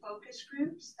 transportation focus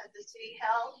groups that the city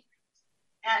held.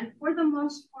 And for the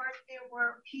most part, there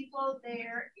were people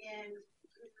there in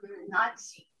not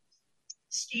seen.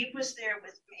 Steve was there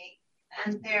with me,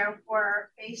 and there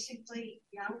were basically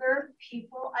younger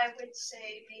people, I would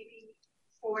say maybe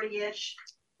 40-ish,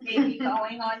 maybe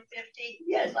going on 50.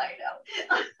 Yes, I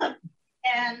know.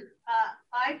 And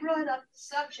I brought up the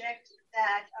subject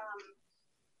that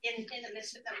in the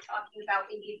midst of them talking about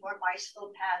we need more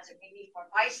bicycle paths and we need more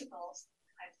bicycles,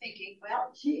 I'm thinking,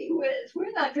 well, gee whiz,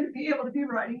 we're not going to be able to be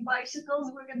riding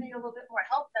bicycles. We're going to need a little bit more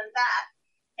help than that.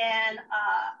 And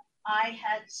I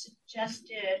had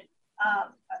suggested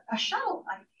a shuttle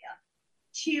idea,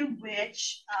 to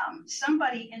which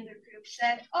somebody in the group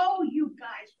said, oh, you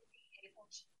guys will be able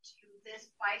to do this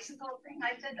bicycle thing.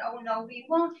 I said, oh, no, we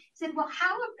won't. He said, well,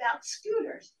 how about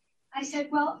scooters? I said,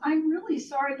 well, I'm really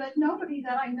sorry, but nobody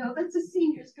that I know that's a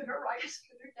senior is going to ride a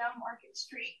scooter down Market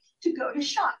Street to go to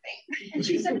shopping. And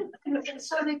she said, and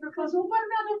so they proposed, well, what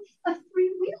about a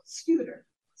 3-wheel scooter?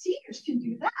 Seniors can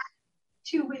do that.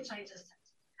 To which I just said,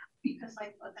 because I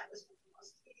thought that was one of the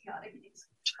most idiotic things.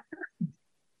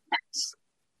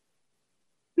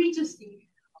 We just need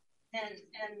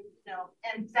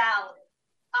and valid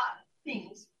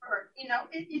things for,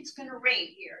 it's going to rain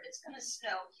here, it's going to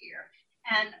snow here,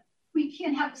 and we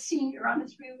can't have a senior on a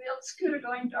 3-wheeled scooter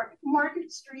going to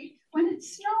Market Street when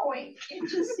it's snowing. It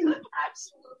just seems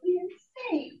absolutely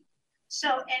insane.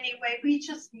 So anyway, we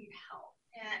just need help,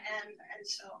 and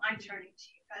so I'm turning to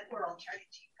you guys. We're all turning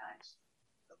to you guys.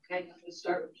 Okay, I'm going to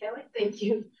start with Kelly. Thank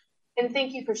you. And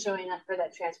thank you for showing up for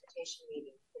that transportation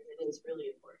meeting, because it is really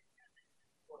important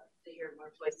to hear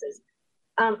more voices.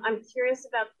 I'm curious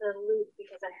about the loop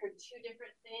because I heard 2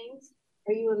 different things.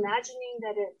 Are you imagining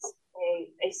that it's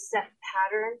a set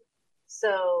pattern,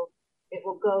 so it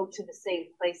will go to the same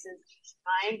places each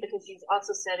time? Because you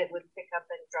also said it would pick up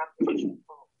and drop the patient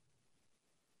home.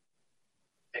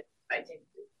 I think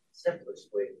the simplest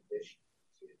way to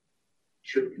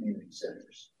two community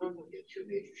centers, you have two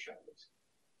major shoppers.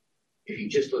 If you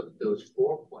just look at those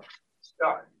 4 points to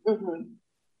start,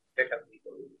 pick up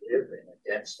people who live in a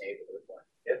dense neighborhood like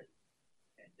Fifth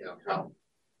and downtown,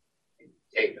 and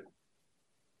take them.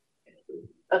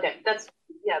 Okay, that's,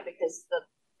 because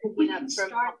We can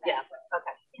start that way.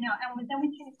 Okay. You know, and then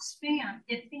we can expand.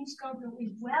 If things go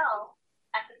really well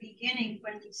at the beginning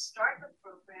when we start the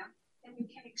program, then we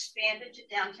can expand it to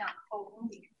downtown Colton.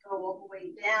 We can go all the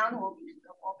way down, or we can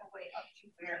go all the way up to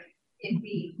where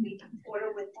we can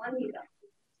order with Juanita.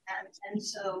 And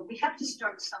so we have to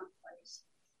start someplace.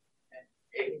 And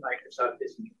maybe Microsoft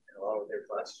isn't in all of their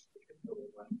classes. We can go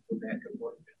back and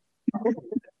forth.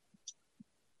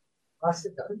 I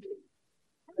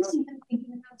was even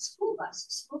thinking about school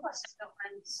buses. School buses don't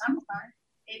run in the summertime.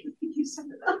 Maybe we could use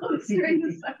some of those during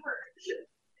the summer. It's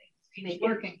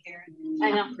working, Karen.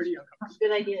 I know.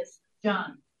 Good ideas.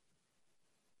 John.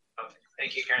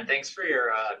 Thank you, Karen. Thanks for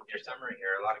your summary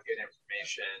here. A lot of good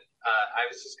information. I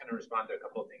was just going to respond to a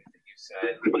couple of things that you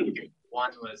said.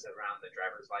 One was around the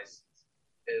driver's license.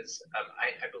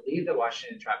 I believe the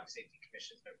Washington Traffic Safety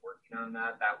Commission has been working on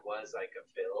that. That was like a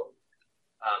bill.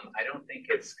 I don't think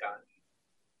it's gotten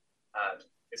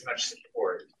as much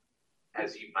support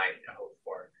as you might hope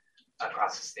for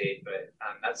across the state, but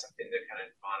that's something to kind of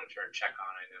monitor and check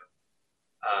on. I know,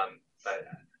 but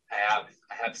I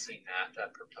have seen that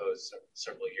proposed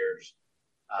several years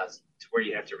to where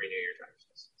you have to renew your driver's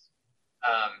license.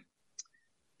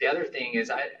 The other thing is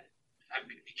I'd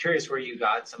be curious where you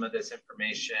got some of this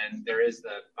information. There is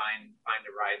the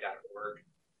findaride.org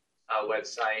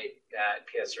website that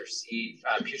PSRC,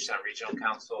 Puget Sound Regional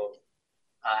Council,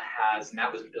 has, and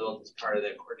that was built as part of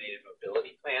the Coordinated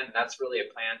Mobility Plan. And that's really a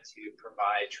plan to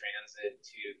provide transit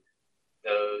to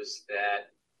those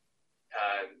that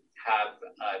have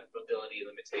mobility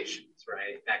limitations,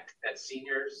 right? That's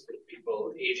seniors,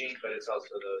 people aging, but it's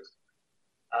also those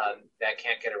that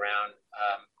can't get around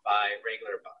by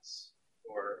regular bus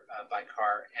or by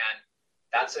car. And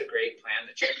that's a great plan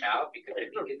to check out because I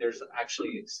think there's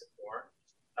actually some more.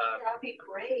 That'd be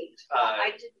great.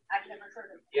 I've never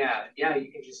heard of it. Yeah,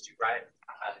 you can just do ride.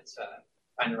 It's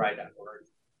findaride.org,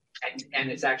 and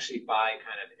it's actually by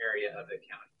kind of area of the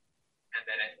county, and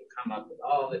then it will come up with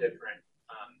all the different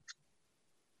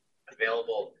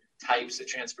available types of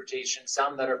transportation.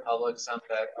 Some that are public, some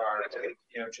that are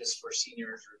just for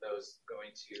seniors or those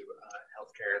going to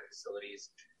healthcare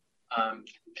facilities. And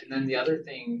then the other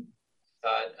thing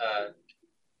that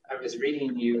I was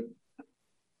reading you.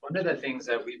 One of the things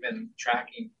that we've been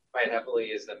tracking quite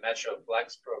heavily is the Metro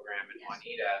Flex program in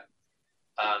Juanita,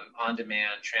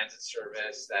 on-demand transit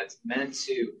service that's meant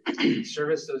to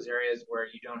service those areas where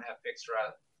you don't have fixed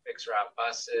route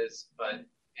buses, and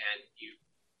you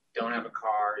don't have a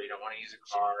car, you don't want to use a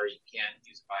car, you can't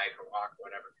use a bike or walk or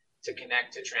whatever, to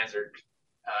connect to transit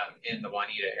in the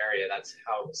Juanita area. That's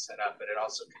how it was set up, but it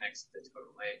also connects to the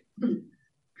Total Lake.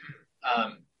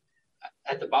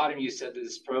 At the bottom, you said that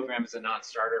this program is a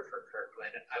non-starter for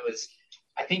Kirkland.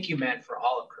 I think you meant for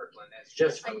all of Kirkland. It's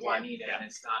just for Juanita, and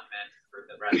it's not meant for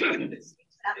the rest of it. It's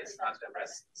not the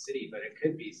rest of the city, but it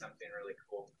could be something really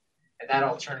cool. And that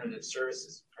alternative service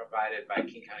is provided by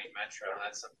King County Metro, and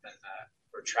that's something that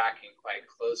we're tracking quite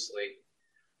closely.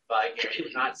 But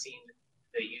we've not seen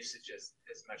the usage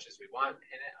as much as we want,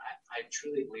 and I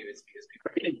truly believe it's because people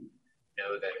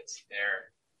know that it's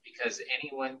there, because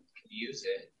anyone can use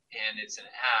it. And it's an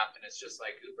app, and it's just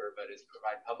like Uber, but it's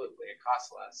provided publicly. It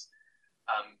costs less.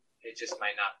 It just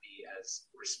might not be as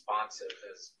responsive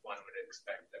as one would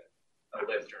expect that a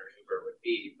Lyft or an Uber would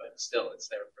be, but still,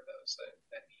 it's there for those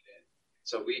that need it.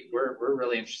 So we're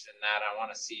really interested in that. I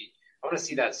want to see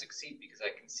that succeed because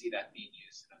I can see that being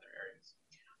used in other areas.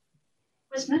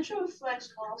 Was Metro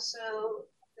Flex also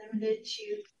limited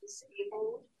to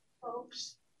disabled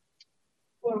folks,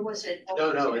 or was it?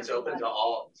 No, it's open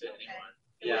to anyone.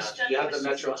 Yeah, you have the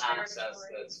Metro Access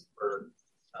that's for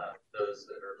those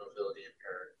that are mobility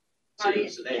impaired too.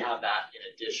 So they have that in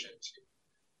addition to.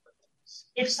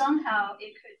 If somehow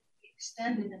it could be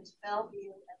extended into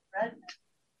Bellevue and Redmond,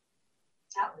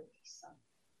 that would be something.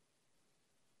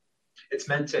 It's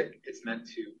meant to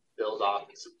build off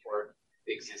and support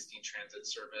the existing transit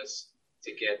service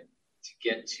to get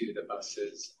to the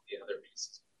buses, the other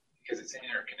pieces, because it's an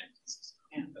interconnected system.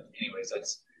 Yeah. But anyways,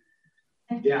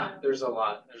 there's a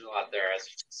lot there, as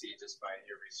you can see just by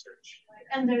your research. Right.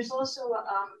 And there's also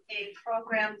a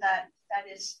program that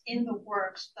is in the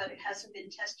works, but it hasn't been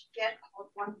tested yet, called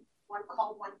One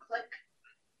Call, One Click.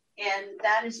 And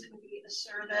that is going to be a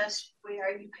service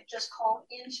where you could just call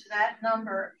into that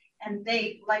number, and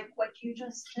they, like what you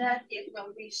just said, it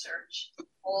will research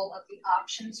all of the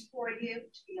options for you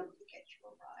to be able to get you a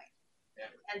ride.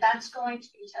 Yeah. And that's going to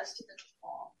be tested in the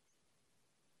fall.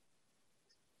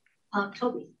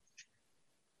 Toby.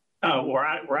 We're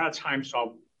out of time, so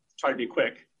I'll try to be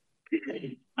quick.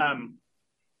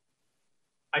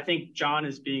 I think John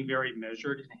is being very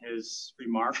measured in his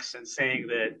remarks and saying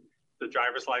that the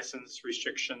driver's license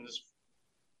restrictions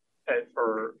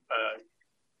for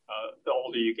the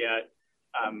older you get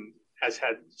has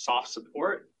had soft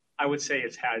support. I would say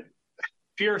it's had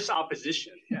fierce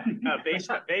opposition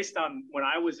based on when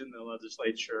I was in the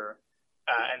legislature,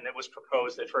 and it was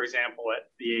proposed that, for example, at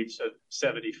the age of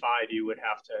 75, you would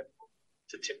have to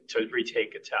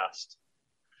retake a test,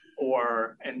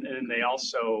 and they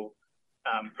also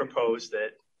proposed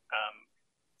that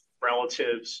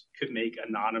relatives could make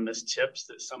anonymous tips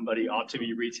that somebody ought to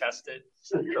be retested,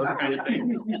 those kind of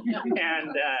things.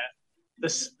 And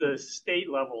the state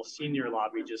level senior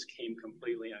lobby just came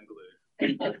completely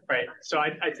unglued, right? So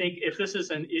I think if this is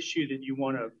an issue that you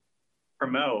want to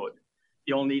promote,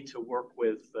 you'll need to work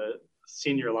with the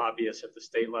senior lobbyists at the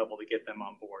state level to get them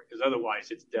on board, because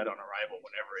otherwise it's dead on arrival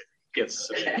whenever it gets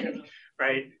submitted,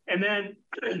 right? And then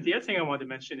the other thing I wanted to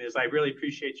mention is I really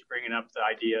appreciate you bringing up the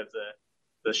idea of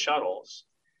the shuttles.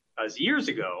 As years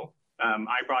ago,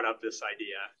 I brought up this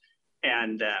idea,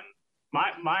 and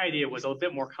my idea was a little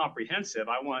bit more comprehensive.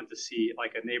 I wanted to see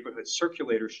like a neighborhood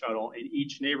circulator shuttle in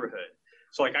each neighborhood.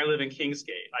 So like I live in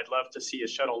Kingsgate. I'd love to see a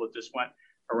shuttle that just went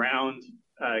around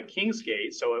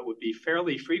Kingsgate, so it would be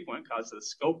fairly frequent because the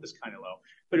scope is kind of low,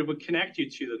 but it would connect you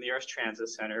to the nearest transit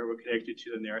center, it would connect you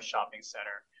to the nearest shopping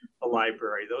center, the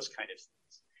library, those kind of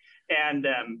things.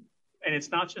 And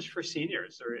it's not just for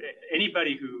seniors or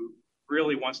anybody who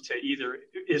really wants to either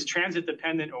is transit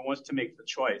dependent or wants to make the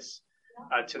choice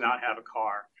to not have a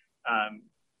car.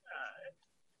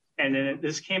 And then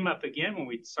this came up again when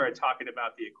we started talking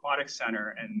about the aquatic center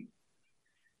and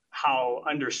how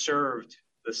underserved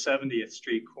the 70th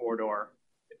Street corridor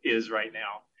is right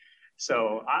now.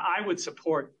 So I would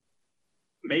support,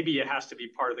 maybe it has to be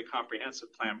part of the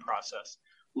comprehensive plan process,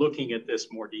 looking at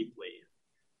this more deeply,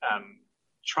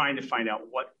 trying to find out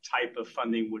what type of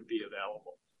funding would be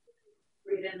available.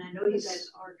 Great, and I know you guys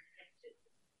are connected.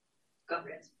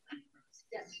 Comprehensive plan process.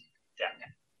 Yes.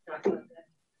 Yeah. Talk about that.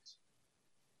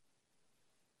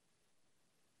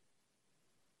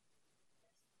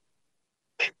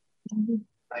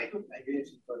 I did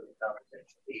support the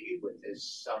conversation maybe with this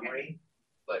summary,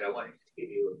 but I wanted to give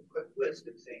you a quick list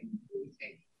of things we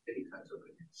think City Council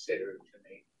could consider to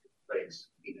make the place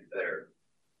even better.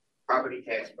 Property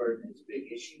tax burden is a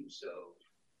big issue, so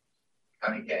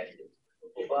county tax is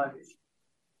a local bond issue.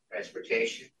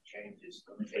 Transportation changes,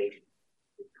 limitations,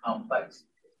 complex.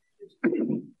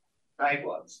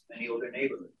 Sidewalks, many older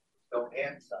neighborhoods don't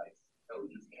have sidewalks, so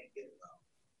you can't get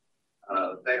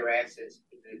around. Better access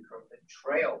to the Kirkland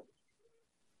Trail,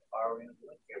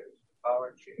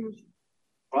 power chairs,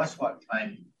 crosswalk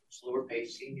timing, slower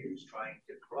paced seniors trying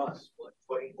to cross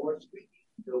 124th Street.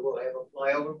 So we'll have a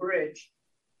flyover bridge.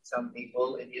 Some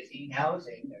people in Yassine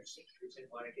housing, they're seniors and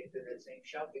want to get to the same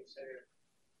shopping center.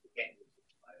 Again,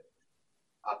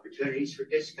 opportunities for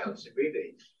discounts and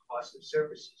rebates, cost of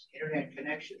services, internet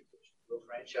connections,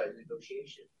 franchise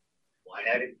negotiation. Why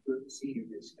not include the senior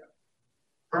discount?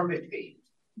 Permit fees,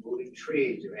 moving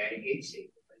trees or adding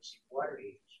AC, replacing water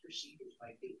heaters for seniors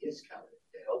might be discounted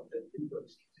to help them do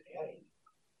those things and adding.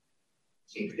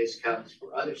 Senior discounts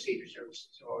for other senior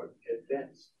services or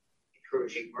events,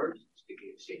 encouraging merchants to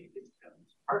give senior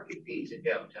discounts. Parking fees in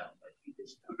downtown might be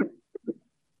discounted.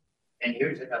 And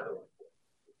here's another one.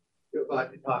 We're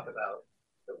about to talk about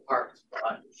the parks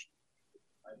bond issue.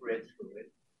 I've read through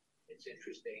it. It's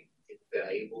interesting. It's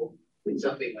valuable. It's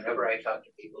something whenever I talk to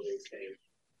people, they say,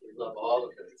 we love all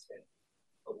of those things.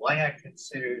 But why not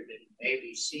consider that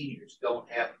maybe seniors don't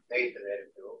have to pay for that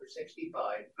if they're over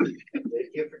 65, lived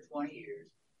here for 20 years,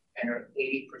 and are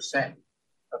 80%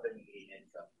 of the median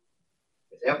income?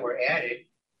 If that were added,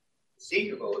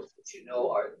 senior votes, which you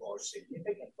know are the more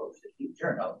significant votes that you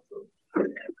turn out to,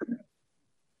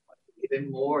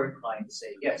 even more inclined to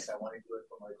say, yes, I want to do it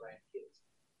for my grandkids,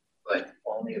 but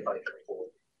only if I can afford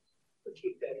it. But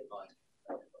keep that in mind.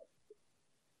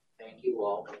 Thank you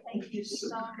all. Thank you so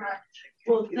much.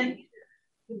 Well, thank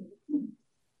you.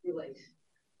 You're late.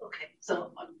 Okay,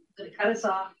 so I'm going to cut us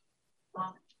off.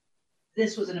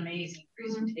 This was an amazing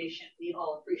presentation. We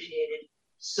all appreciated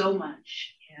so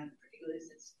much, and particularly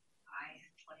since I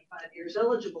am 25 years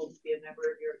eligible to be a member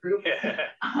of your group,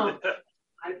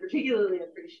 I particularly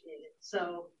appreciate it.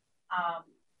 So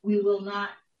we will not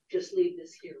just leave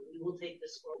this here. We will take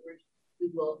this forward. We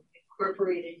will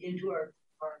incorporate it into our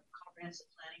comprehensive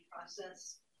planning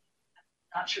process.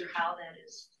 Not sure how that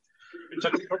is.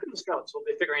 Scouts, we'll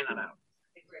be figuring that out.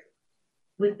 Okay, great.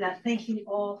 With that, thank you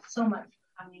all so much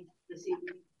for coming this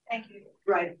evening. Thank you.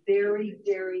 Drive very,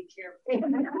 very carefully.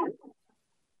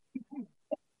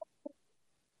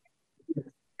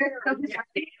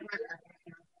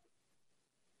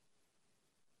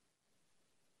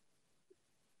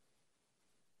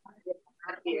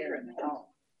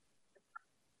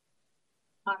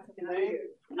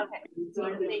 Okay. So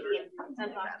thank you.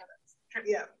 That's awesome.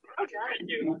 Yeah. Thank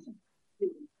you.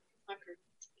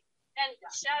 And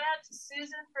shout out to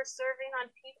Susan for serving on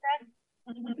PFAC.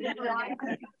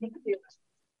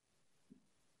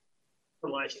 For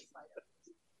life.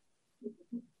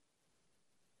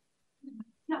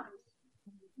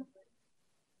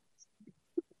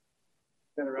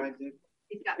 Got a ride, Dick?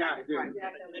 He's got Yeah, I do.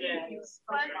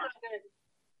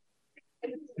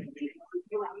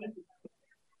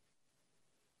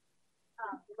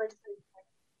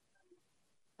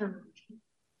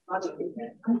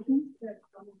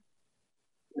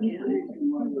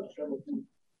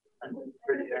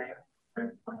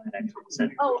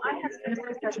 Oh, I have some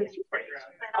more questions.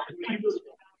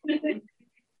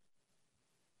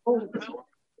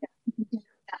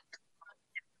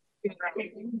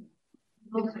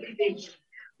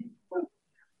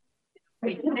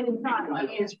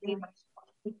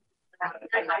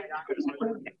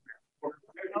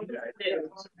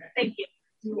 Thank you.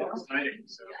 George.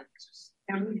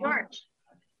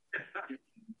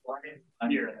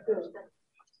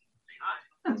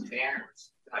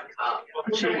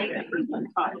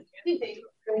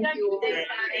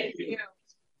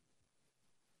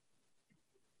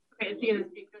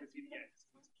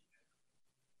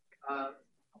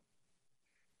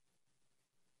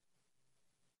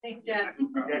 Thanks, Jeff.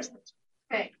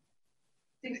 Okay.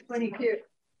 6:22.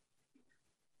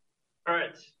 All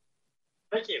right.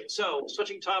 Thank you. So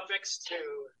switching topics to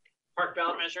park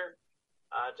ballot measure.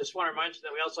 Just want to remind you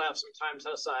that we also have some time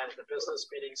set aside at the business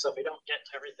meeting. So if we don't get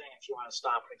to everything, if you want to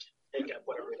stop, we can take up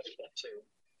whatever we can get to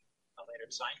later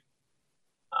tonight.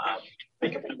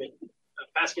 Make up a big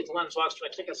basket to lunch walks to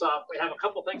kick us off. We have a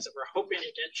couple things that we're hoping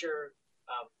to get your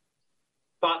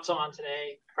thoughts on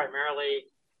today, primarily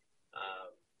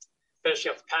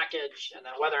finishing up the package, and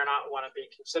then whether or not we want to be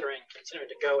considering continuing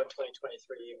to go in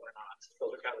 2023 or not.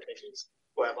 Those are kind of the biggies.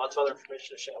 We have lots of other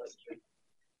information to share with you.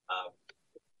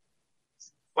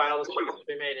 File is supposed to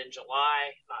be made in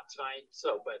July, not tonight.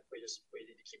 So, but we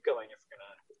need to keep going if we're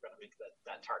gonna make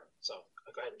that target. So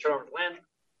I'll go ahead and turn over to Lynn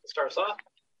to start us off.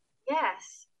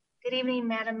 Yes. Good evening,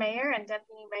 Madam Mayor and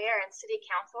Deputy Mayor and City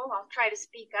Council. I'll try to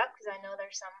speak up because I know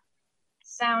there's some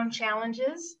sound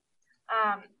challenges.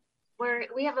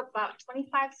 We have about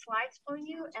 25 slides for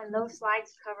you, and those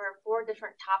slides cover 4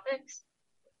 different topics.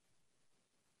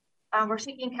 We're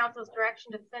seeking Council's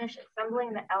direction to finish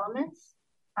assembling the elements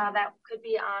that could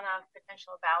be on a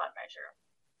potential ballot measure.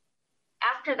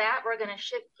 After that, we're going to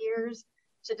shift gears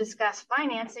to discuss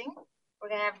financing. We're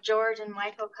going to have George and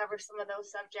Michael cover some of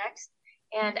those subjects.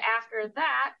 And after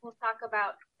that, we'll talk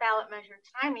about ballot measure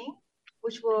timing,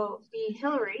 which will be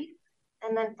Hillary.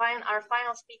 And then our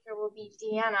final speaker will be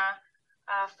Deanna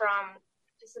from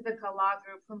Pacifica Law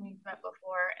Group, whom we've met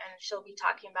before, and she'll be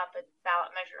talking about the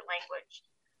ballot measure language.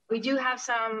 We do have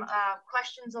some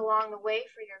questions along the way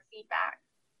for your feedback.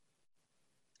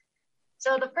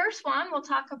 So the first one, we'll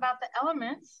talk about the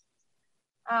elements.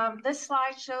 This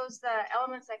slide shows the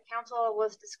elements that Council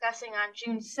was discussing on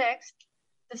June 6th.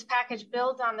 This package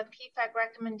builds on the PFAC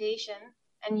recommendation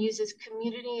and uses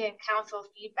community and Council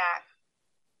feedback.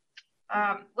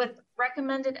 With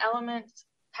recommended elements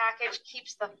package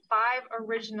keeps the 5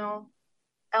 original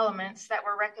elements that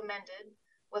were recommended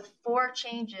with 4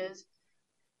 changes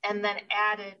and then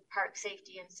added park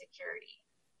safety and security.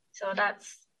 So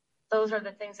those are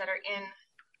the things that are in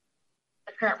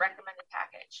the current recommended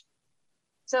package.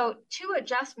 So 2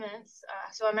 adjustments,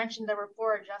 so I mentioned there were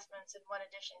 4 adjustments and 1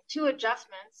 addition. 2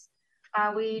 adjustments,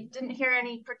 we didn't hear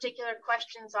any particular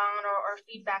questions on or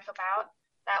feedback about.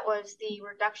 That was the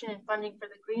reduction in funding for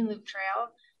the Green Loop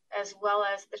Trail, as well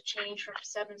as the change from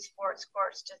 7 sports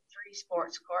courts to 3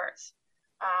 sports courts.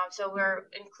 So we're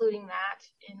including that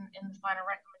in the final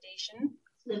recommendation.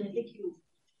 Lynn, I think you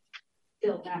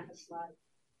filled back a slide.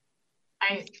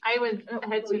 I went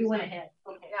ahead. Oh, you went ahead.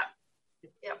 Okay.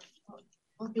 Yep.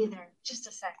 We'll be there just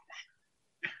a second.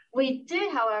 We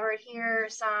did, however, hear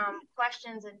some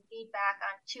questions and feedback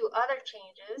on 2 other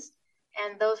changes,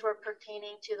 and those were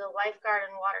pertaining to the lifeguard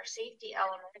and water safety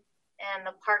element and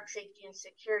the park safety and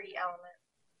security element.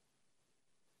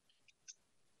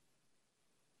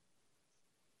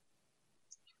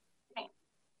 Okay.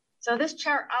 So this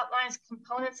chart outlines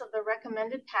components of the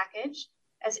recommended package.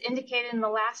 As indicated in the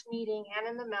last meeting and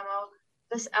in the memo,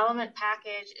 this element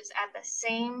package is at the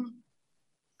same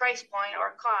price point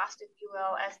or cost, if you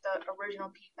will, as the original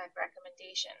PFAC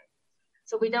recommendation.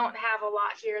 So we don't have a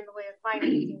lot here in the way of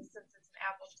financing since it's an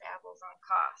apples to apples on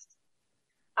cost.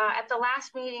 At the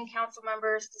last meeting, council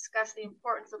members discussed the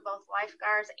importance of both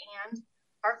lifeguards and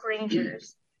park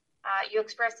rangers. You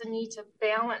expressed the need to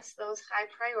balance those high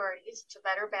priorities, to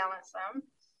better balance them.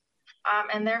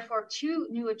 And therefore, 2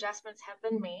 new adjustments have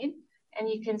been made, and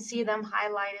you can see them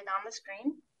highlighted on the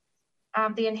screen.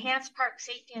 The enhanced park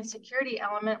safety and security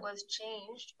element was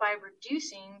changed by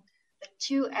reducing the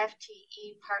 2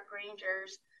 FTE park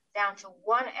rangers down to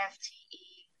 1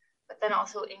 FTE, but then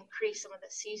also increase some of the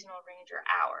seasonal ranger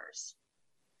hours.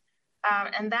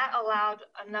 And that allowed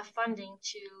enough funding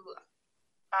to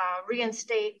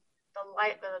reinstate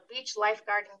the beach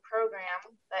lifeguarding program,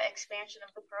 the expansion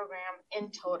of the program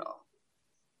in total.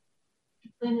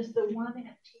 Then is the 1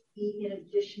 FTE in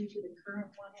addition to the current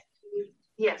 1 FTE?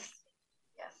 Yes.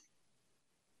 Yes.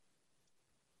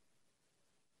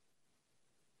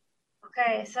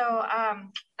 Okay, so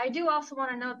I do also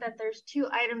want to note that there's 2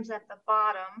 items at the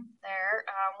bottom there.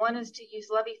 One is to use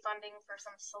levy funding for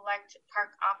some select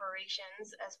park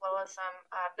operations, as well as some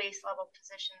base level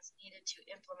positions needed to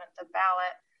implement the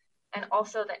ballot, and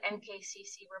also the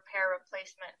NKCC repair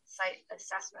replacement site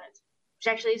assessment, which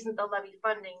actually isn't the levy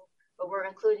funding, but we're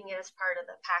including it as part of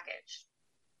the package.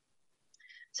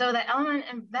 So the element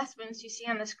investments you see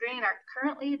on the screen are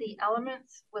currently the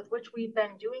elements with which we've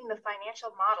been doing the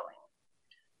financial modeling.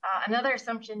 Another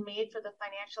assumption made for the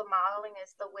financial modeling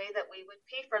is the way that we would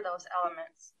pay for those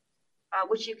elements,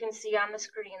 which you can see on the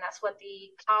screen. That's what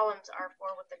the columns are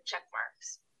for with the check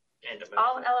marks. And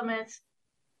all elements.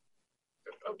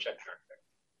 Oh, check mark.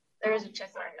 There is a check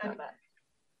mark on that.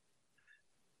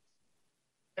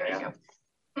 There you go.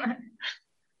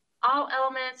 All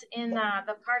elements in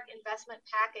the park investment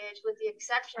package, with the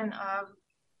exception of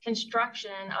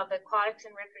construction of the Aquatics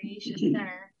and Recreation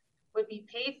Center, would be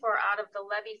paid for out of the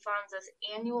levy funds as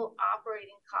annual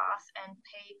operating costs and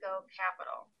pay-go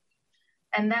capital.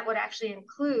 And that would actually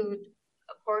include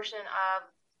a portion of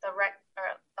the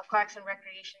Aquatics and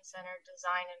Recreation Center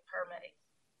design and permitting.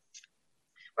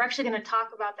 We're actually going to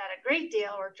talk about that a great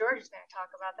deal, or George is going to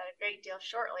talk about that a great deal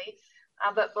shortly.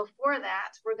 But before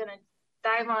that, we're going to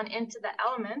dive on into the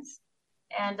elements.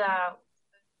 And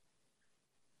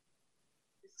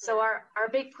so our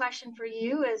big question for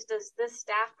you is, does this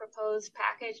staff proposed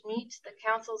package meet the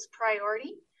council's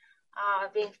priority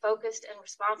of being focused and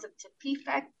responsive to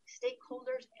PFAC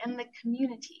stakeholders and the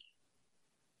community?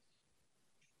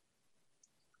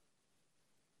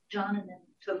 John and then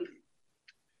Toby.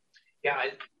 Yeah,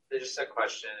 there's just a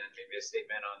question and maybe a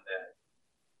statement on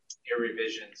your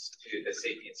revisions to the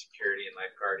safety and security and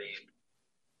lifeguarding.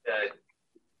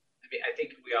 I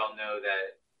think we all know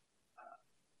that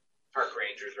park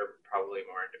rangers are probably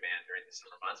more in demand during the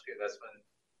summer months because that's when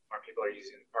more people are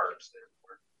using the parks. There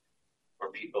are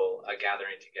more people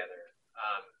gathering together.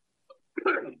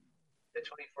 The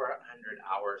 2,400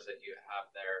 hours that you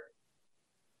have there,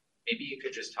 maybe you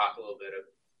could just talk a little bit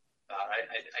about.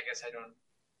 I guess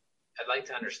I'd like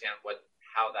to understand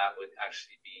how that would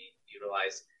actually be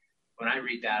utilized. When I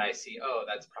read that, I see,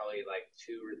 that's probably like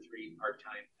 2 or 3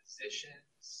 part-time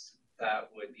positions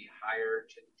that would be hired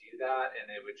to do that, and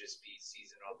it would just be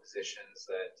seasonal positions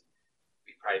that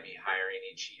we'd probably be hiring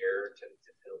each year to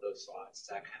fill those slots. Is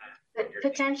that kind of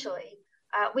potentially?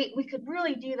 We could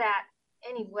really do that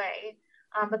anyway,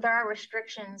 but there are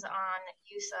restrictions on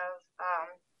use of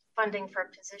funding for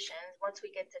positions. Once we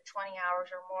get to 20 hours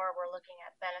or more, we're looking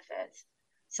at benefits.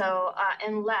 So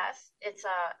unless it's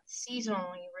a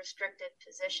seasonally restricted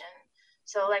position.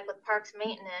 So like with parks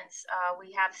maintenance,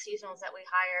 we have seasonals that we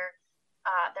hire.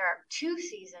 There are 2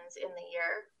 seasons in the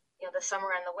year, the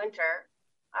summer and the winter.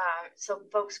 So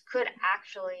folks could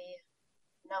actually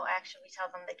we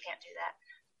tell them they can't do that.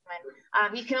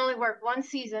 You can only work 1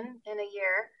 season in a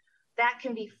year. That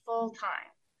can be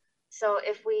full-time. So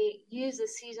if we use the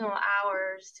seasonal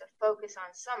hours to focus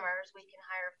on summers, we can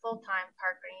hire full-time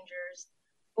park rangers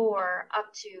for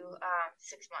up to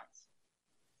 6 months.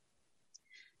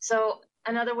 So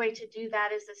another way to do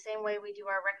that is the same way we do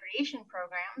our recreation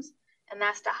programs, and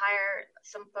that's to hire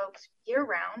some folks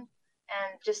year-round, and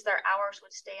just their hours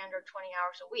would stay under 20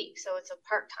 hours a week. So it's a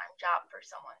part-time job for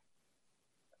someone.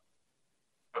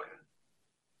 Okay.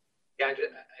 Yeah,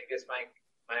 I guess my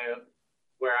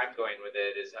where I'm going with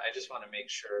it is I just want to make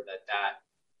sure that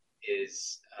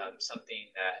is something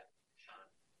that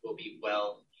will be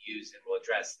well used and will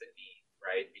address the need,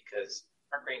 right? Because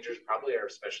park rangers probably are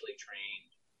specially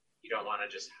trained. You don't want to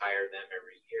just hire them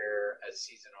every year as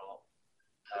seasonal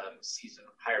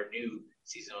hire new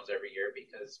seasonals every year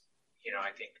because, you know,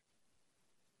 I think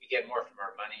we get more from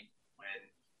our money when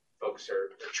folks are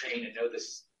trained and know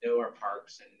our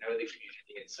parks and know the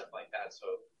community and stuff like that. So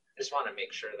I just want to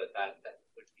make sure that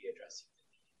would be addressed.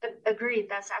 Agreed.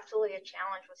 That's absolutely a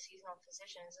challenge with seasonal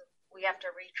positions. We have to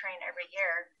retrain every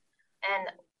year. And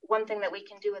one thing that we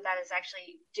can do with that is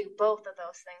actually do both of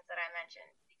those things that I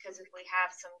mentioned. Because if we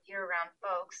have some year-round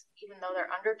folks, even though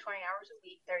they're under 20 hours a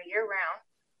week, they're year-round,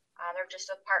 they're just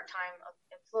a part-time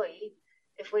employee.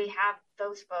 If we have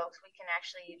those folks, we can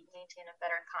actually maintain a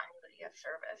better continuity of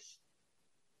service.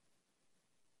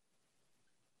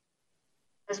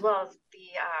 As well as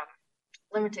the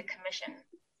limited commission,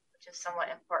 which is somewhat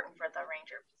important for the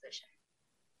ranger position.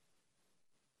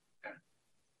 Okay.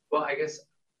 Well, I guess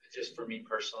just for me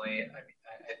personally, I mean,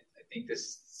 I think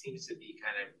this seems to be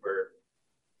kind of where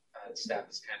staff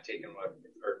has kind of taken what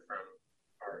we've heard from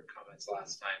our comments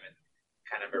last time and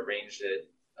kind of arranged it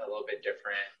a little bit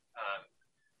different.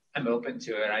 I'm open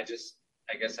to it. I guess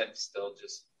I'm still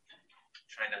just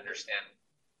trying to understand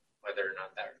whether or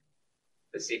not that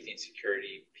the safety and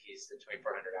security piece, the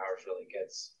 2,400 hours really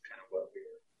gets kind of what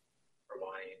we're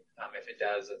wanting. If it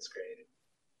does, that's great.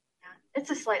 Yeah,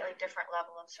 it's a slightly different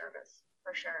level of service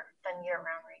for sure than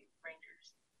year-round rangers.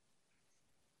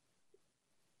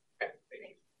 Okay,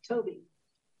 thank you. Toby.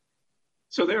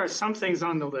 So there are some things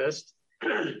on the list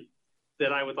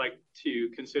that I would like to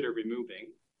consider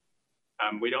removing.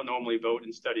 We don't normally vote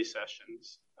in study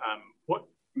sessions. What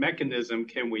mechanism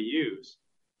can we use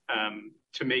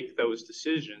to make those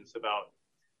decisions about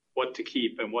what to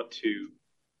keep and what to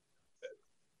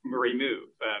remove?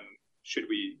 Should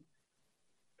we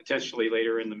potentially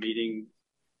later in the meeting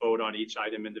vote on each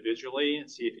item individually and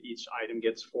see if each item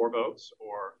gets 4 votes,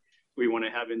 or do we want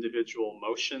to have individual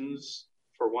motions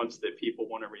for ones that people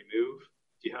want to remove?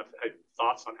 Do you have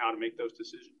thoughts on how to make those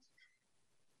decisions?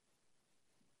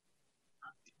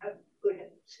 Go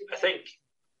ahead. I think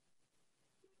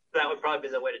that would probably be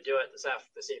the way to do it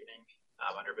this evening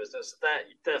under business. That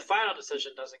the final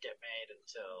decision doesn't get made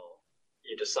until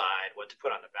you decide what to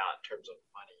put on the ballot in terms of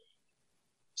money.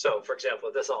 So, for example,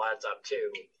 if this all adds up to,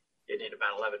 you need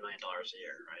about $11 million a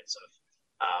year, right? So,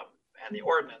 and the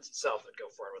ordinance itself would go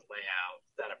forward with layout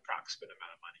that approximate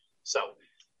amount of money. So,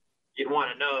 you'd want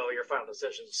to know your final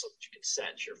decision so that you can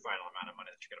set your final amount of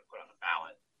money that you're going to put on the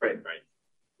ballot. Right. Right.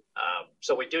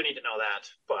 So we do need to know that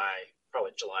by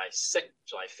probably July 5th,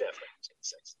 July 5th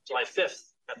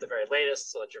at the very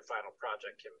latest, so that your final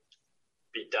project can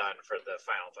be done for the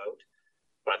final vote.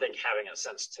 But I think having a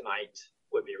sense tonight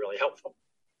would be really helpful.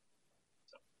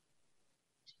 So.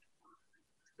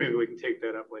 Maybe we can take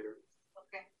that up later.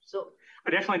 Okay. So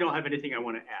I definitely don't have anything I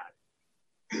want to add.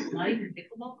 like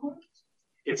pickleball courts?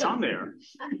 It's on there.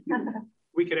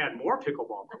 We could add more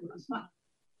pickleball courts.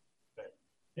 But,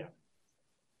 yeah.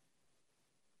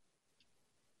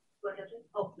 Go ahead.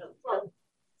 Oh, no. Well,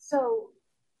 so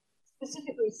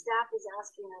specifically, staff is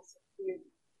asking us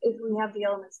if we have the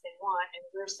elements they want, and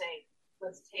we're saying,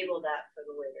 let's table that for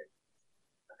the later.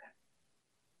 Okay.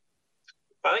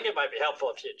 I think it might be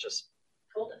helpful if you just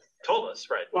told us,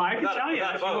 right? Well, I can tell you.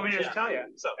 If you want me to just tell you.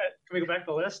 So, can we go back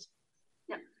to the list?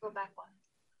 Yeah, go back one.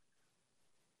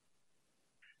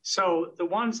 So the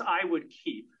ones I would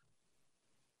keep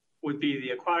would be the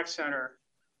aquatic center,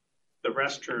 the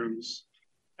restrooms,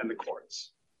 and the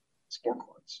courts, sport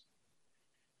courts.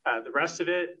 The rest of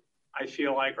it, I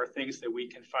feel like, are things that we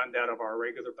can fund out of our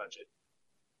regular budget.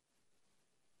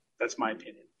 That's my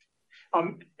opinion.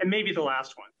 And maybe the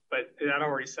last one, but that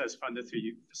already says funded through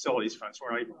facilities funds. So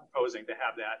we're not even proposing to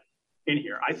have that in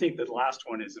here. I think that the last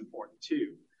one is important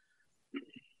too.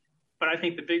 But I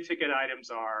think the big ticket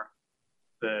items are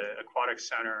the aquatic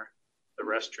center, the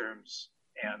restrooms,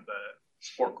 and the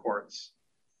sport courts.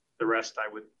 The rest I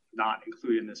would not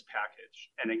include in this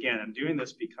package. And again, I'm doing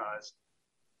this because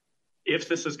if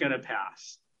this is going to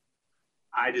pass,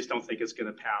 I just don't think it's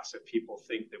going to pass if people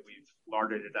think that we've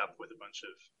larded it up with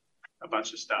a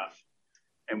bunch of stuff.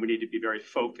 And we need to be very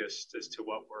focused as to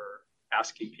what we're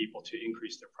asking people to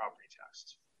increase their property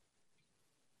taxes.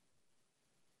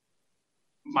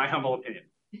 My humble opinion.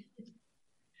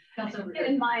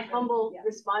 And my humble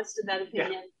response to that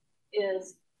opinion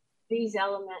is these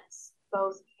elements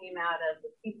both came out of the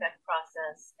PFEC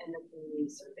process and the community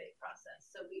survey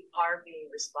process. So we are being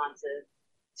responsive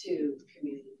to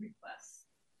community requests.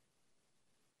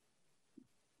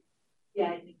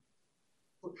 Yeah, I think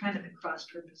we're kind of at cross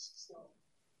purposes. So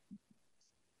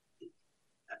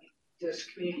I mean, there's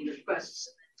community requests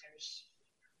and then there's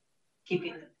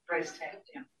keeping the price tag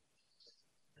down.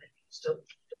 Still.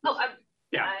 Oh, I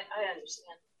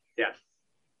understand. Yeah.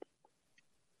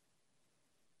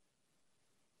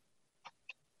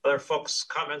 Other folks'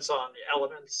 comments on the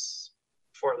elements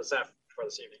for this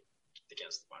evening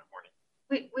against the morning?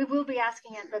 We will be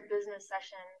asking at the business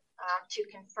session to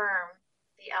confirm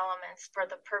the elements for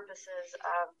the purposes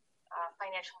of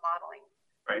financial modeling.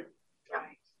 Right.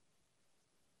 Right.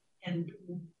 And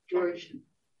George,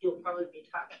 you'll probably be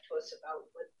talking to us about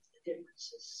what the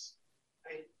differences,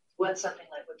 right? What something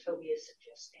like what Toby is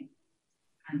suggesting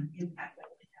kind of impact that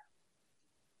would have.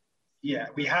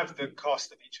 Yeah, we have the cost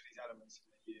of each of these elements in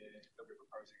the year that we're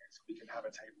proposing it, so we can have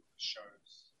a table that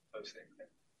shows those things.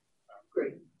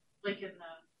 Great. Like in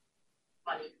the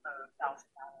money for $1,000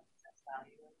 that's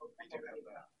value. We do have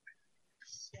that.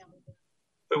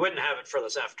 We wouldn't have it for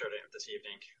this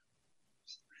evening.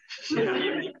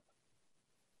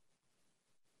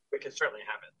 We can certainly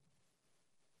have it.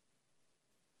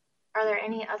 Are there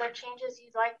any other changes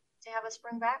you'd like to have us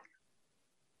bring back?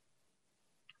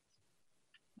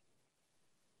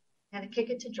 And kick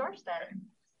it to George then.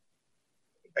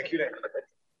 Thank you, Nick.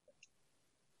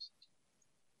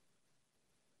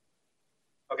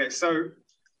 Okay, so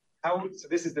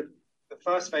this is the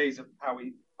first phase of how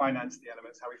we finance the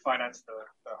elements, how we finance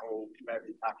the whole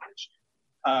levy package.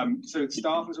 So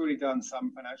staff has already done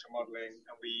some financial modeling,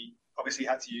 and we obviously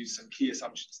had to use some key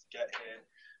assumptions to get here.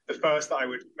 The first that I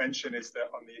would mention is that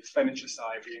on the expenditure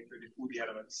side, we included all the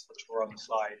elements which were on the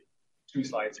slide 2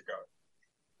 slides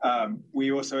ago.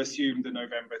 We also assumed the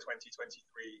November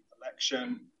 2023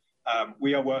 election.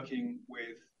 We are working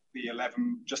with the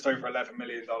just over $11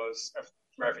 million of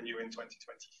revenue in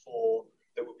 2024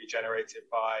 that will be generated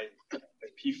by the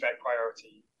PFEC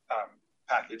priority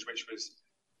package, which was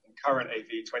in current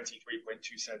AV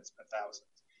 23.2 cents per thousand.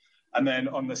 And then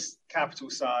on the capital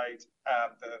side,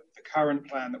 the current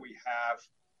plan that we have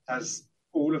has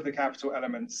all of the capital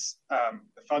elements,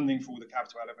 the funding for all the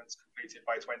capital elements completed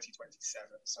by 2027.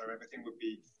 So everything would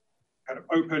be kind of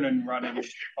open and running in a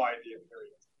 5-year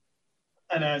period.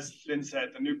 And as Lynn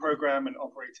said, the new program and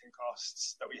operating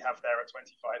costs that we have there at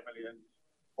 25 million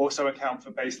also account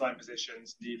for baseline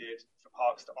positions needed for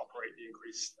parks to operate the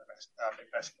increased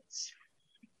investments.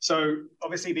 So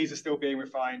obviously these are still being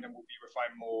refined and will be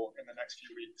refined more in the next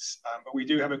few weeks, but we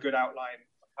do have a good outline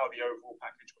of how the overall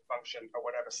package will function at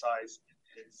whatever size it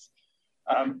is.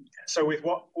 So with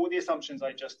all the assumptions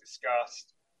I just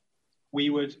discussed, we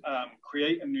would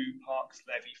create a new parks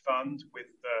levy fund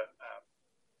with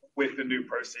the new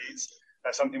proceeds.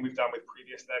 That's something we've done with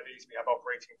previous levies. We have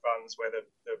operating funds where the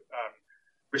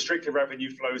restricted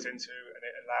revenue flows into, and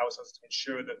it allows us to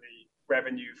ensure that the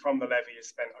revenue from the levy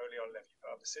is spent only on levy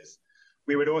purposes.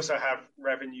 We would also have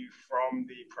revenue from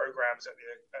the programs at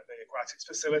the aquatics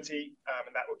facility,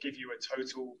 and that will give you a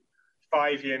total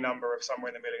 5-year number of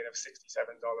somewhere in the million of $67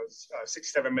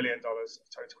 million of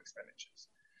total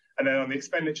expenditures. And then on the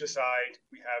expenditure side,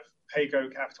 we have PAYGO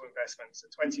capital investments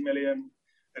at 20 million,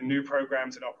 the new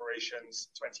programs and operations,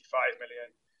 25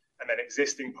 million, and then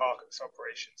existing parks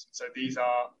operations. So these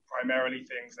are primarily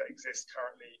things that exist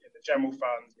currently in the general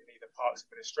fund, in either parks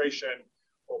administration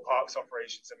or parks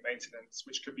operations and maintenance,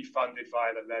 which could be funded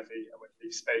via the levy and would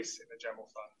leave space in the general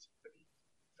fund for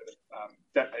the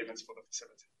debt payments for the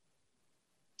facility.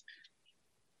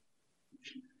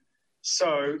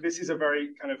 So this is a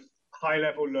very kind of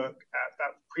high-level look at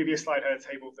that previous slide had a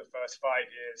table of the first 5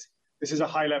 years. This is a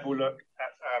high-level look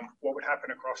at what would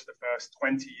happen across the first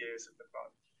 20 years of the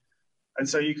fund. And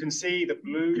so you can see the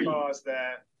blue bars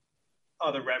there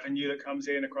are the revenue that comes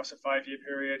in across a 5-year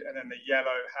period, and then the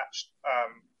yellow hatched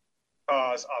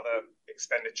bars are the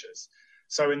expenditures.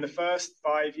 So in the first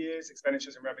 5 years,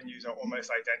 expenditures and revenues are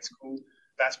almost identical.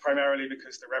 That's primarily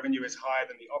because the revenue is higher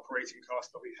than the operating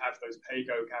cost, but we have those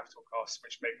PAYGO capital costs,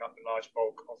 which make up the large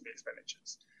bulk of the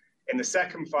expenditures. In the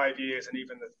second 5 years, and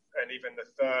even the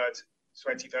third,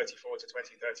 2034 to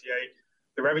 2038,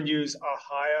 the revenues are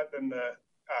higher than the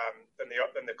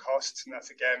costs, and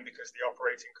that's again because the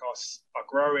operating costs are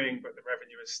growing, but the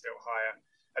revenue is still higher.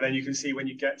 And then you can see when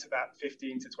you get to that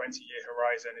 15 to 20-year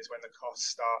horizon is when the costs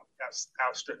start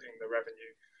outstripping the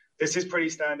revenue. This is pretty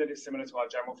standard. It's similar to our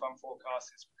general fund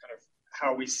forecast. It's kind of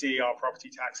how we see our property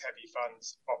tax heavy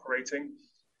funds operating.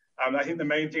 I think the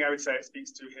main thing I would say it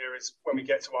speaks to here is when we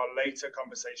get to our later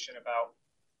conversation about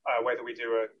whether we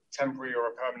do a temporary or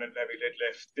a permanent levy lid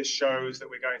lift, this shows that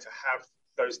we're going to have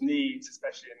those needs,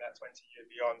 especially in that 20-year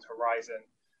beyond horizon,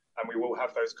 and we will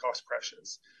have those cost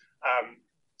pressures.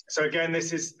 So again,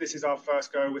 this is our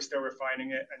first go. We're still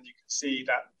refining it, and you can see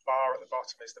that bar at the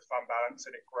bottom is the fund balance,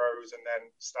 and it grows and then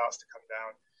starts to come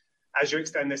down. As you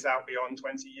extend this out beyond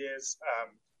 20 years,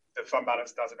 the fund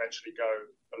balance does eventually go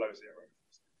below zero.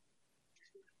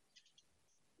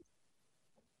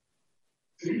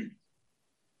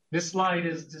 This slide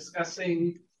is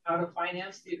discussing how to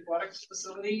finance the aquatics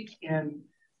facility, and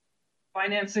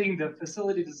financing the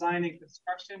facility design and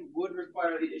construction would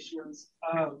require the issuance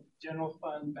of general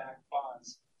fund backed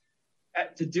bonds.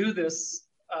 To do this,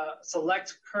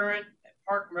 select current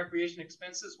park and recreation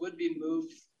expenses would be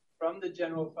moved from the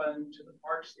general fund to the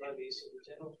parks levy, so the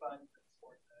general fund could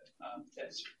afford the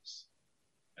debt service.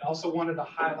 I also wanted to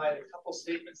highlight a couple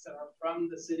statements that are from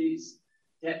the city's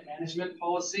debt management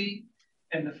policy.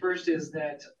 And the first is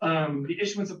that the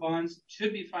issuance of bonds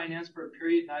should be financed for a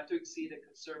period not to exceed a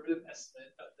conservative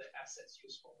estimate of the asset's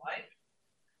useful life.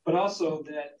 But also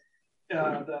that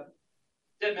the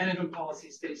debt management policy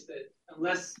states that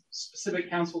unless specific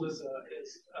counsel is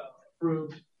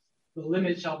approved, the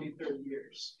limit shall be 30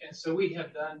 years. And so we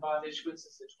have done bond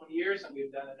issuances at 20 years, and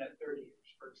we've done it at 30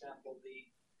 years. For example,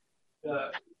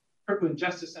 the Kirkland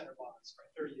Justice Center bonds are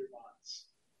 30-year bonds.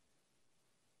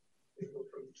 They go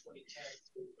from 2010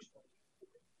 to 2020.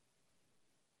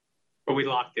 But we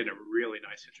locked in a really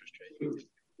nice interest rate. We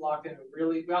locked in a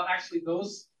really, well, actually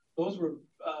those were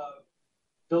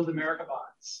Build America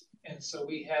bonds. And so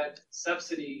we had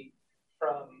subsidy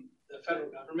from the federal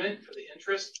government for the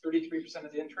interest, 33%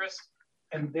 of the interest.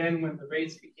 And then when the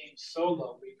rates became so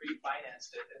low, we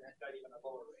refinanced it and it got even a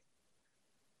lower rate.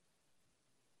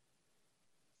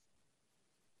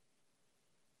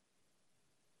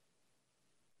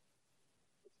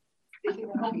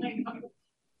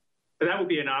 But that would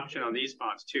be an option on these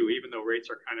bonds too, even though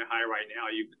rates are kind of high right now.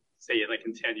 You could say like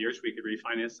in 10 years, we could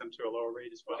refinance them to a lower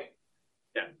rate as well. Right.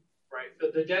 Yeah. Right.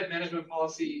 The debt management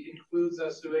policy includes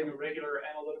us doing a regular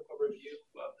analytical review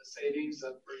of the savings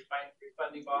of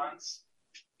refunding bonds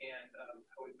and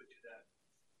how we would do that.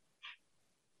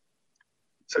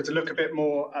 So to look a bit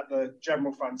more at the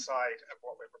general fund side of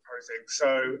what we're proposing.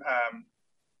 So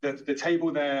the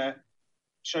table there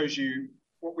shows you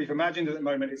what we've imagined at the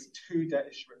moment is 2 debt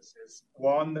issuances.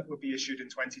 One that would be issued in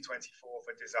 2024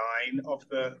 for design of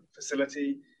the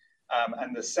facility,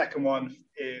 and the second one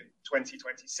in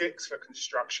 2026 for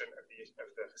construction of the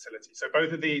facility. So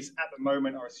both of these at the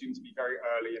moment are assumed to be very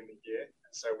early in the year.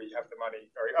 And so we have the money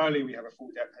very early. We have a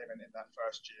full debt payment in that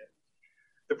first year.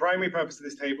 The primary purpose of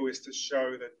this table is to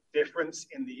show the difference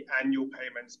in the annual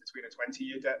payments between a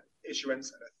 20-year debt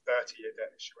issuance and a 30-year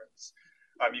debt issuance.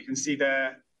 You can see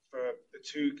there for the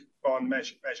 2 bond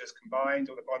measures combined,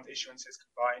 or the bond issuances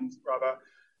combined, rather,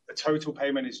 the total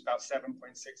payment is about 7.6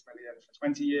 million for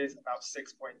 20 years, about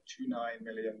 6.29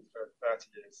 million for 30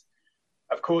 years.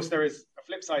 Of course, there is a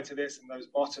flip side to this, and those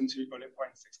bottom 2 bullet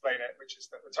points explain it, which is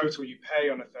that the total you pay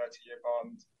on a 30-year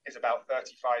bond is about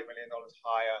 $35 million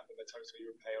higher than the total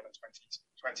you would pay on a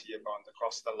 20-year bond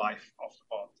across the life of the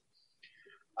bond.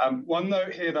 One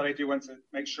note here that I do want to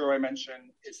make sure I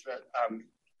mention is that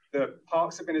the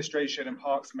Parks Administration and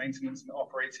Parks Maintenance and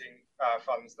Operating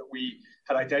funds that we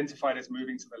had identified as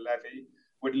moving to the levy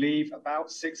would leave about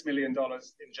 $6 million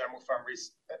in general fund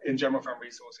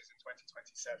resources in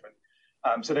 2027.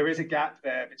 So there is a gap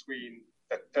there between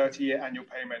the 30-year annual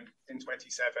payment in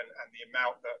 27 and the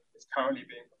amount that is currently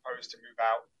being proposed to move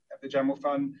out of the general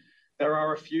fund. There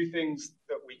are a few things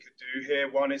that we could do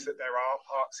here. One is that there are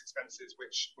parks expenses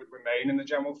which would remain in the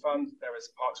general fund. There is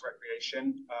parks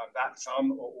recreation, that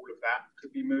some or all of that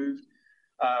could be moved.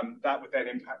 That would then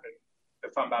impact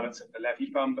the fund balance of the levy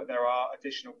fund, but there are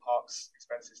additional parks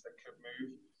expenses that could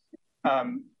move.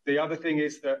 The other thing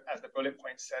is that, as the bullet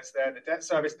point says there, the debt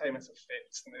service payments are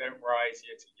fixed and they don't rise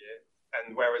year to year.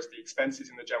 And whereas the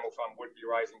expenses in the general fund would be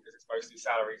rising because it's mostly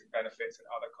salaries and benefits and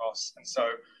other costs. And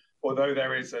so although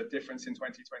there is a difference in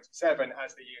 2027,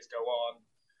 as the years go on,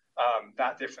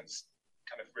 that difference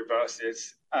kind of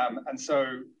reverses. And I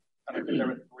think there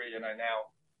are 3, and I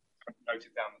now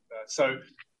noted down the third. So,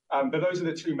 but those are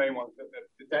the 2 main ones. The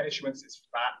debt issuance is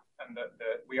flat, and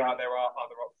there are other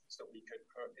options that we could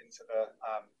put into the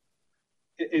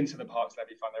Parks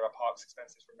Levy Fund. There are parks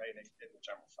expenses remaining in the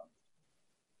general fund.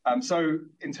 So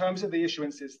in terms of the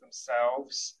issuances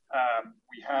themselves,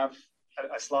 we have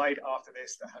a slide after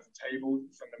this that has a table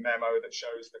from the memo that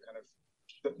shows the kind of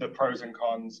the pros and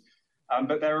cons.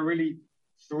 But there are really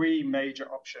 3 major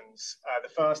options. The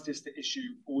first is to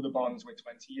issue all the bonds with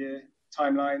 20-year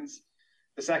timelines.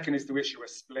 The second is to issue a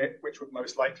split, which would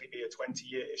most likely be a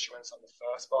 20-year issuance on the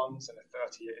first bonds and a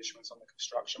 30-year issuance on the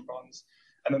construction bonds.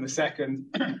 And then the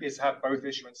second is to have both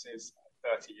issuances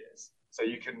at 30 years. So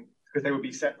you can, because they would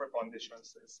be separate bond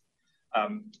issuances,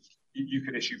 you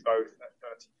could issue both at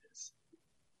 30 years.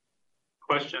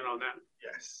 Question on that?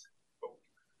 Yes. Cool.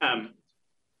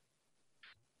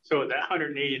 So that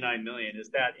 189 million,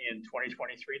 is that in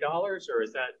 2023 dollars or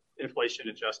is that inflation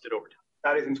adjusted over time?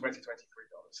 That is in 2023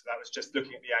 dollars. So that was just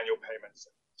looking at the annual payments.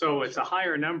 So it's a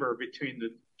higher number between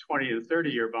the 20 and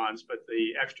 30-year bonds, but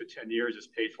the extra 10 years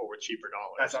is paid for with cheaper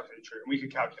dollars. That's absolutely true. And we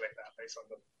could calculate that based on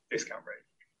the discount rate.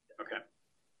 Okay.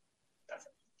 That's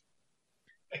it.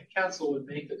 And council would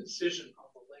make the decision on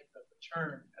the length of the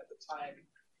term at the time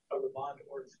of the bond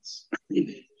ordinance.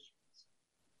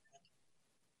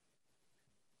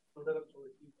 We'll let them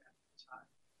review that at the time.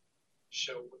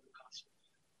 Show what the cost will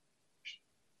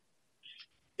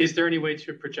be. Is there any way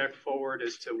to project forward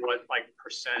as to what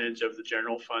percentage of the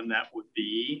general fund that would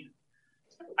be?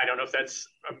 I don't know if that's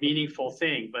a meaningful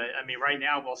thing, but I mean, right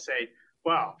now we'll say,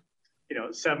 well,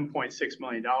 $7.6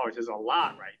 million is a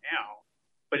lot right now,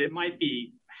 but it might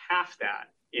be half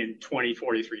that in $20, $43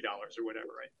 or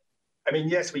whatever, right? I mean,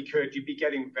 yes, we could. You'd be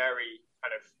getting very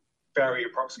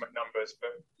approximate numbers,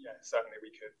 but yeah, certainly we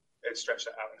could stretch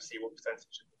that out and see what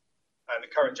percentage. And the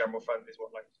current general fund is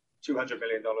what, $200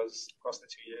 million across the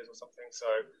 2 years or something. So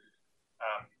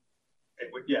it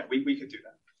would, yeah, we could do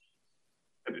that.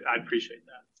 I'd appreciate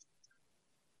that.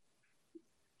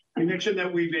 You mentioned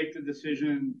that we make the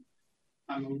decision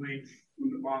on the length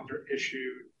when the bonds are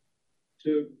issued.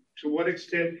 To what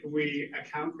extent can we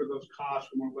account for those costs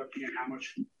when we're looking at how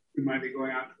much we might be going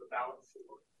out to the ballot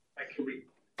for?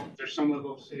 There's some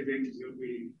level of savings that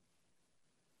we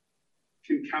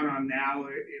can count on now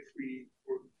if we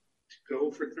were to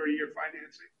go for 30-year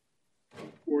financing?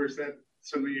 Or is that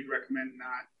something you'd recommend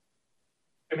not?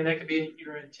 I mean, that could be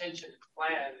your intention and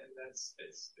plan, and it's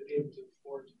to be able to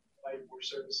afford to provide more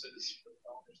services for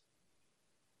developers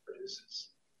produces.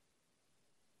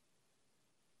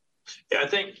 Yeah, I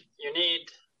think you need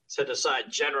to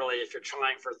decide generally if you're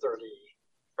trying for 30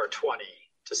 or 20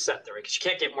 to set the rate, because you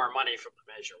can't get more money from the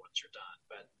measure once you're done.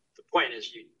 But the point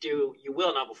is you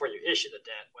will know before you issue the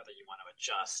debt whether you want to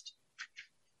adjust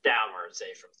downward,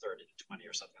 say from 30 to 20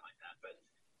 or something like that. But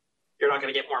you're not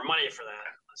going to get more money for that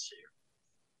unless you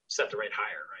set the rate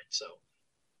higher, right? So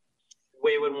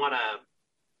we would want to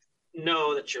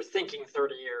know that you're thinking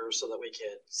 30 years so that we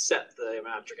could set the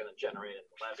amount you're going to generate in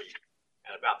the levy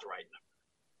at about the right number.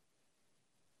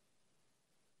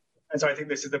 And so I think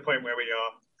this is the point where we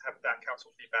have that council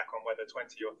feedback on whether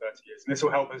 20 or 30 years. And this will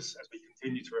help us as we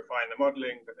continue to refine the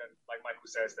modeling. But then, like Michael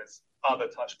says, there's other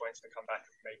touch points to come back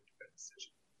and make the decision.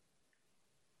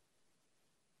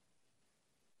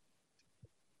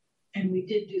 And we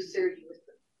did do 30 with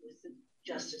the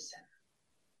Justice Center.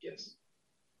 Yes.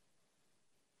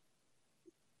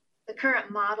 The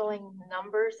current modeling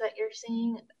numbers that you're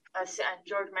seeing, and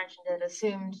George mentioned it,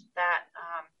 assumed that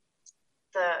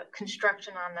the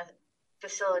construction on the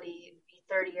facility be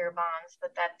 30-year bonds,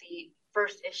 but that the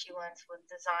first issuance with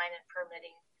design and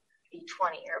permitting be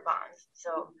 20-year bonds.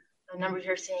 So the numbers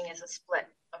you're seeing is a split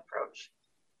approach.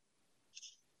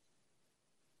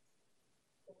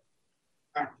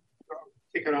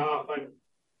 Kick it off. I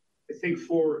think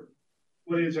for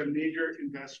what is a major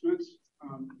investment,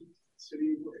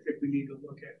 city, I think we need to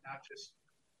look at not just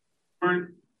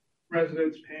current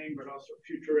residents paying, but also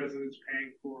future residents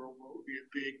paying for what would be a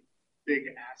big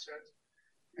asset.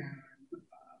 And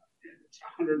it's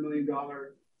a $100 million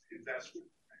investment.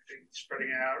 I think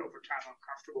spreading it out over time, I'm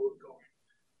comfortable with going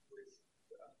with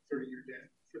 30-year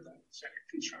debt for that second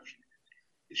construction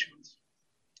issuance.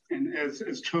 And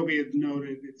as Toby had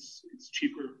noted, it's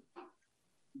cheaper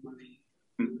money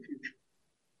in the future.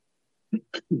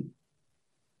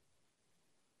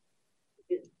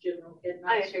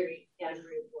 I agree. Yeah, I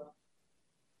agree as well.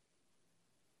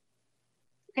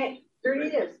 Okay, 30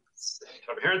 it is.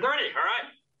 I'm hearing 30. All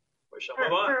right. We shall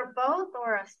move on. For both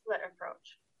or a split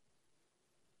approach?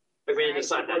 But we need to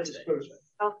decide that today.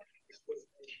 Okay.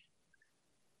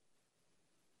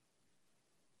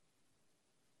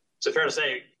 So fair to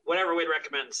say, whatever we'd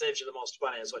recommend saves you the most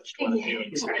money is what you want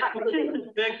to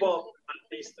do. Big bulk on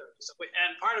these 30. So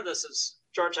and part of this is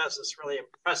George has this really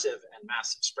impressive and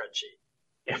massive spreadsheet,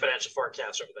 financial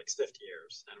forecast over the next 50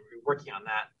 years. And we're working on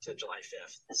that to July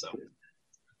 5th. So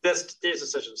these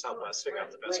decisions help us figure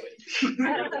out the best way to do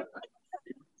it.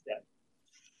 Yeah.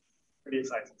 Pretty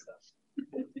exciting stuff.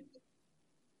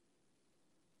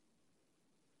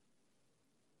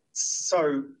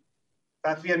 So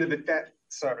that's the end of the debt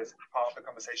service part of the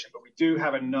conversation, but we do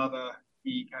have another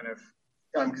key kind of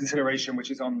consideration, which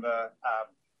is on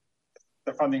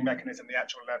the funding mechanism, the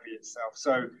actual levy itself.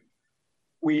 So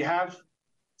we have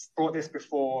brought this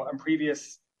before and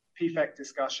previous PFEC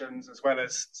discussions, as well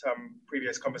as some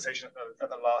previous conversation at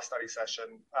the last study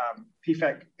session.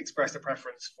 PFEC expressed a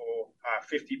preference for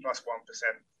 50 plus 1%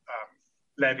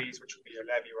 levies, which would be a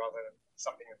levy rather than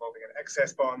something involving an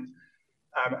excess bond.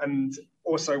 And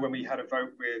also when we had a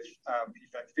vote with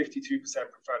PFEC, 52%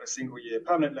 preferred a single-year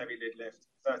permanent levy lid lift,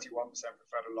 31%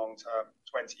 preferred a long-term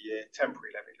 20-year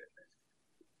temporary levy lid lift.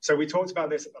 So we talked about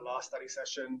this at the last study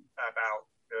session about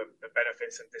the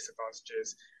benefits and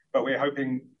disadvantages, but we're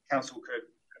hoping council could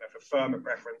kind of affirm a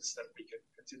preference that we could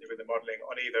continue with the modelling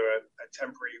on either a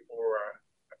temporary or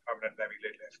a permanent levy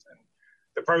lid lift. And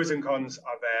the pros and cons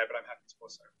are there, but I'm happy to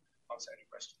also answer any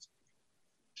questions.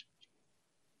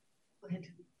 Go ahead.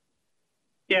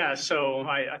 Yeah, so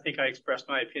I think I expressed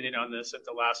my opinion on this at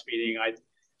the last meeting.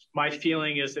 My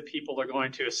feeling is that people are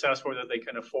going to assess whether they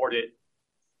can afford it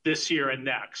this year and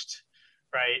next,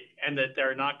 right? And that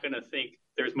they're not going to think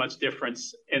there's much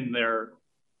difference in their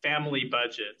family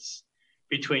budgets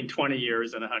between 20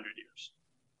 years and 100 years.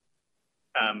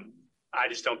 I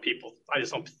just don't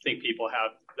think people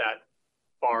have that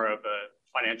far of a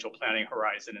financial planning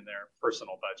horizon in their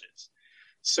personal budgets.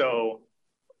 So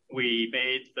we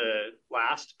made the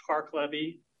last park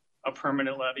levy a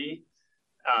permanent levy.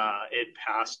 It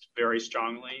passed very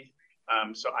strongly.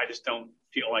 So I just don't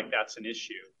feel like that's an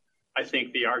issue. I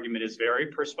think the argument is very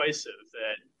persuasive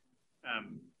that,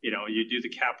 you do the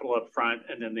capital up front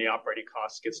and then the operating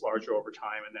cost gets larger over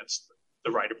time, and that's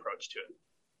the right approach to it.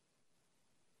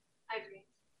 I agree.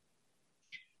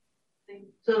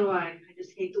 So do I. I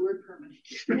just hate the word permanent.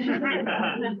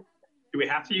 Do we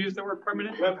have to use the word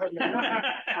permanent? Yeah,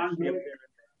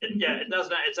 it does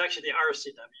not. It's actually the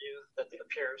RCW that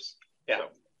appears. Yeah.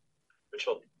 So, which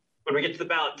will, when we get to the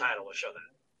ballot title, we'll show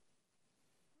that.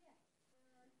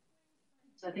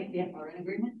 So I think we are in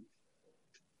agreement.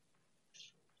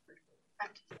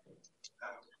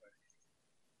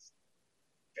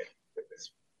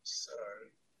 So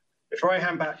before I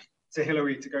hand back to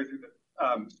Hillary to go through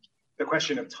the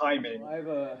question of timing, we're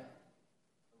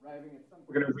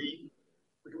going to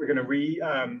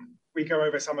go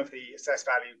over some of the assessed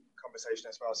value conversation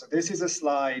as well. So this is a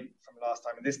slide from last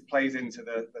time, and this plays into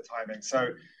the timing.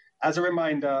 So as a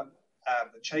reminder,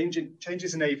 the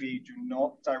changes in AV do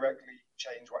not directly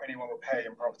change what anyone will pay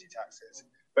in property taxes,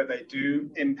 but they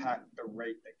do impact the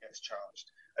rate that gets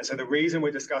charged. And so the reason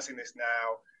we're discussing this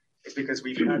now is because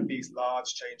we've had these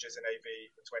large changes in AV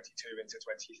from 22 into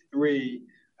 23,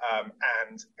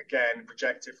 and again,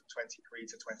 projected from 23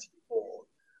 to 24.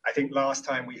 I think last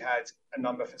time we had a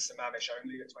number for Sammamish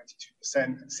only at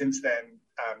 22%. And since then,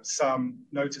 some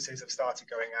notices have started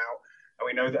going out. And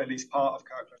we know that at least part of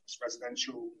Kirkland's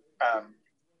residential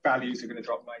values are going to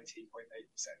drop 19.8%.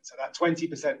 So that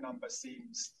 20% number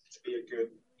seems to be a good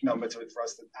number for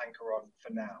us to anchor on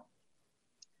for now.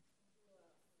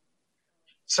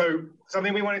 So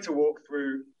something we wanted to walk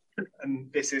through,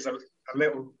 and this is a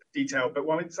little detailed, but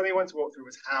something we wanted to walk through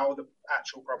was how the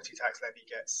actual property tax levy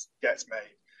gets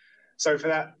made. So for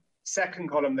that second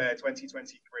column there,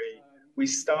 2023, we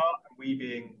start, and we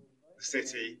being the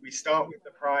city, we start with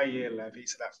the prior year levy,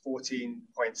 so that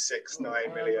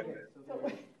 14.69 million.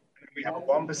 And we have a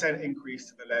 1% increase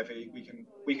to the levy.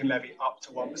 We can levy up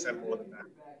to 1% more than that.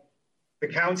 The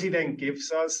county then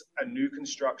gives us a new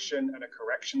construction and a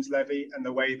corrections levy, and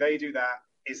the way they do that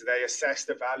is they assess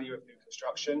the value of new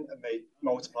construction and they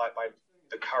multiply it by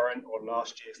the current or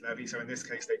last year's levy. So in this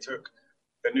case, they took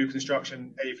the new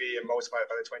construction AV and multiplied it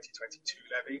by the 2022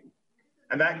 levy.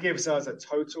 And that gives us a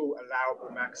total allowable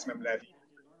maximum levy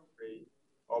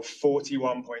of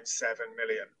 41.7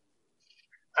 million.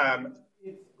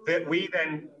 That we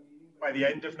then, by the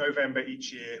end of November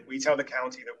each year, we tell the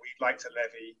county that we'd like to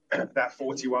levy that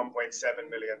 $41.7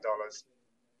 million.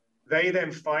 They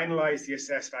then finalize the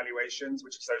assessed valuations,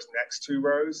 which is those next two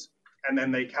rows, and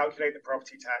then they calculate the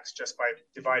property tax just by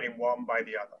dividing one by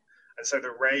the other. And so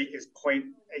the rate is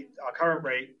our current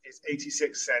rate is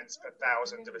 86 cents per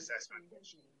thousand of assessed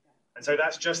valuation. And so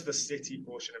that's just the city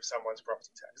portion of someone's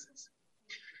property taxes.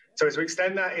 So as we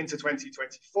extend that into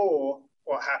 2024,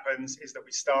 what happens is that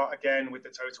we start again with the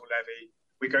total levy.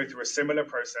 We go through a similar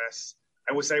process.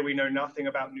 I will say we know nothing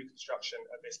about new construction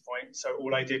at this point. So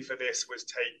all I did for this was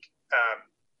take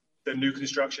the new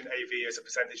construction AV as a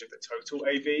percentage of the total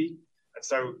AV. And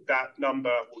so that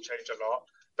number will change a lot.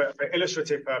 But for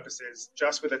illustrative purposes,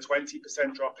 just with a 20%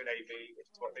 drop in AV, which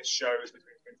is what this shows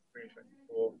between 23 and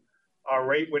 24, our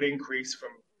rate would increase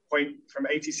from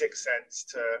 86 cents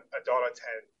to $1.10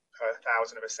 per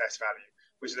thousand of assessed value,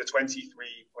 which is a 23.8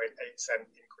 cent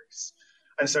increase.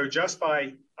 And so just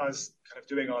by us kind of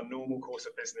doing our normal course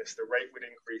of business, the rate would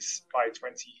increase by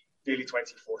nearly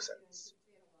 24 cents.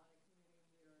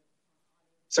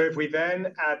 So if we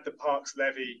then add the parks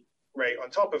levy rate on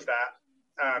top of that,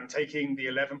 taking the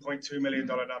 $11.2 million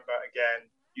number again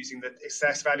using the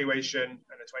assessed valuation and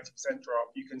a 20%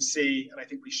 drop, you can see, and I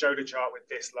think we showed a chart with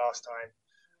this last time,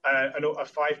 a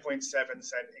 5.7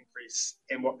 cent increase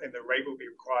in the rate will be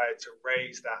required to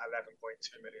raise that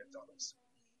 $11.2 million.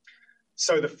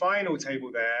 So the final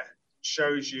table there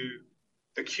shows you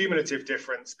the cumulative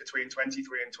difference between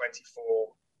 23 and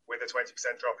 24 with a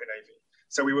 20% drop in AV.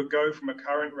 So we would go from a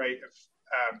current rate of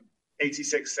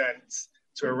 86 cents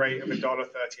to a rate of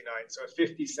 $1.39, so a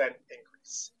 50-cent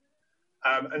increase.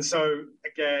 And so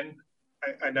again,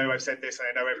 I know I've said this and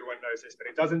I know everyone knows this, but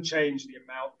it doesn't change the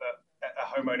amount that a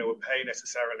homeowner will pay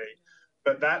necessarily.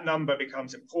 But that number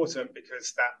becomes important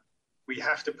because that we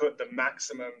have to put the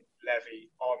maximum levy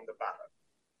on the ballot,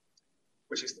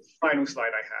 which is the final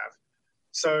slide I have.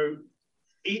 So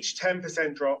each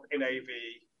 10% drop in AV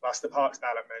plus the Parks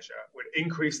ballot measure would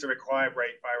increase the required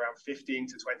rate by around 15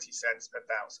 to 20 cents per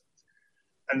thousand.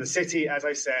 And the city, as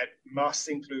I said, must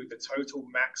include the total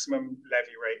maximum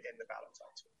levy rate in the ballot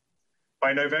title.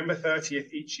 By November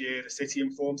 30th each year, the city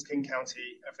informs King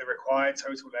County of the required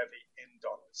total levy in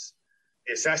dollars.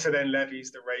 The assessor then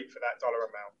levies the rate for that dollar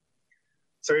amount.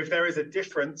 So if there is a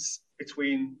difference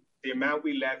between the amount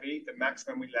we levy, the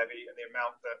maximum we levy, and the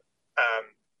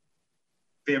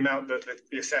amount that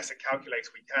the assessor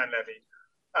calculates we can levy,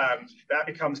 that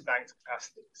becomes banked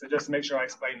capacity. So just to make sure I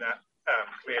explain that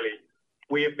clearly,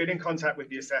 we have been in contact with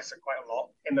the assessor quite a lot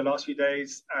in the last few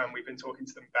days. We've been talking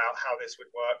to them about how this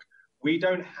would work. We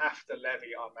don't have to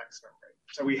levy our maximum rate.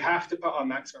 So we have to put our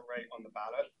maximum rate on the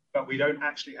ballot, but we don't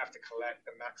actually have to collect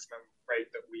the maximum rate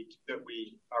that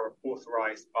we are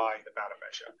authorized by the ballot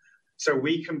measure. So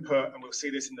we can put, and we'll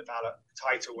see this in the ballot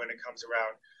title when it comes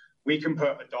around, we can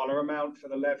put a dollar amount for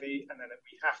the levy, and then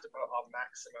we have to put our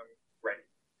maximum rate.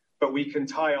 But we can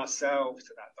tie ourselves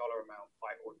to that dollar amount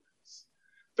by ordinance.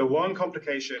 The one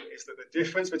complication is that the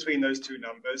difference between those two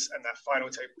numbers, and that final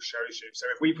table shows you, so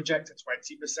if we project a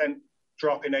 20%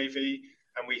 drop in AV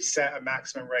and we set a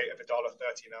maximum rate of $1.39,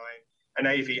 and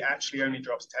AV actually only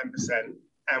drops 10%,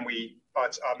 and our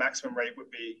maximum rate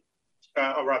would be,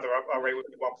 or rather our rate would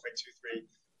be 1.23,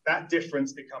 that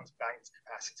difference becomes banked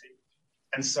capacity.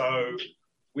 And so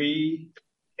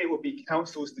it will be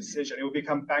council's decision, it will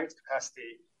become banked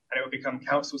capacity, and it will become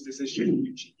council's decision in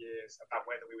future years about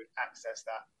whether we would access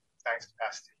that banked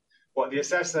capacity. What the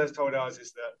assessor has told us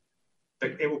is that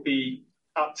it will be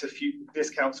up to this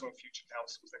council and future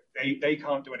councils. They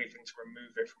can't do anything to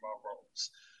remove it from our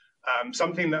roles.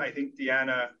 Something that I think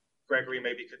Deanna Gregory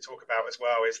maybe could talk about as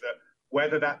well is that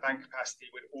whether that bank capacity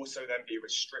would also then be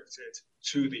restricted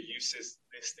to the uses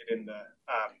listed in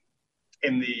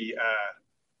the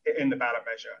ballot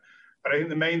measure. But I think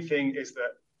the main thing is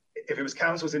that if it was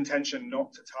council's intention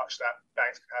not to touch that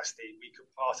banked capacity, we could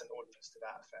pass an ordinance to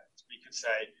that effect. We could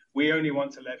say we only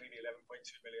want to levy the $11.2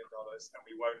 million, and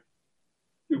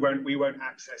we won't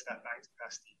access that banked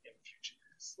capacity in future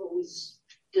years. But we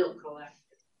still collect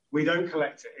it. We don't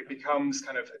collect it. It becomes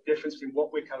kind of a difference between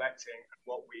what we're collecting and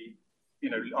what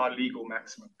our legal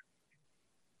maximum.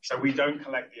 So we don't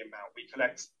collect the amount.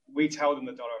 We tell them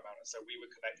the dollar amount, and so we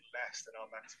would collect less than our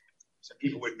maximum. So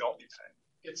people would not be paying.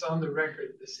 It's on the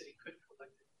record, the city could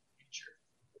collect it in the future.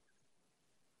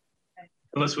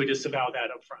 Unless we disavow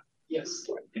that up front. Yes.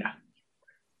 Yeah.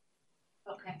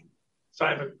 Okay. So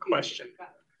I have a question.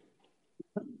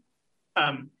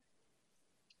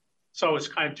 So I was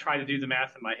kind of trying to do the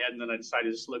math in my head, and then I decided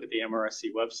to just look at the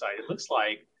MRSC website. It looks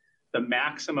like the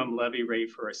maximum levy rate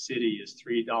for a city is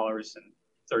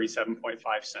 $3.37.5.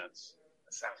 That sounds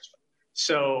right.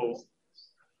 So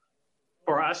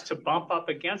for us to bump up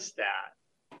against that,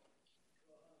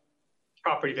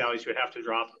 property values would have to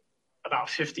drop about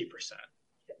 50%.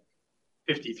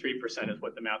 53% is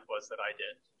what the math was that I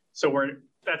did. So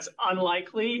that's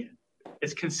unlikely.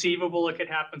 It's conceivable it could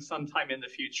happen sometime in the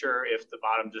future if the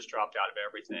bottom just dropped out of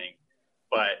everything.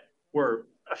 But we're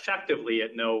effectively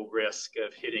at no risk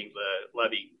of hitting the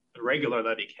regular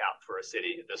levy cap for a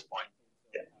city at this point.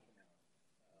 Yeah.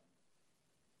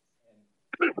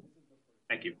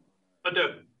 Thank you. I'll do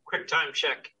a quick time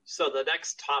check. So the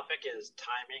next topic is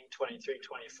timing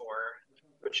 23-24,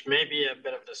 which may be a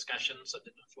bit of discussion. So I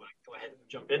didn't know if you want to go ahead and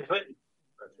jump into it,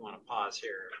 or if you want to pause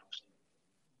here.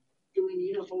 Do we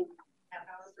need a whole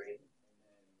half-hour break?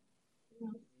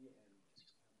 No.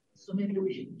 So maybe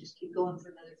we should just keep going for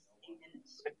another 15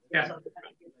 minutes. Yeah.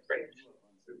 Great.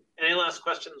 Any last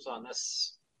questions on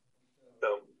this?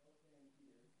 So.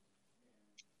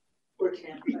 Or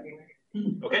campfire.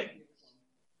 Okay.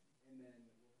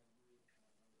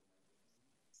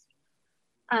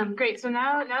 Great. So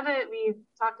now that we've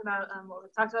talked about what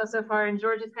we've talked about so far, and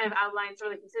George has kind of outlined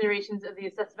sort of the considerations of the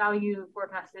assessed value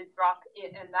forecasted drop,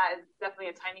 and that is definitely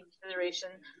a timing consideration.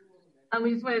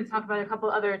 We just wanted to talk about a couple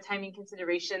other timing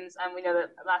considerations. We know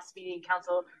that last meeting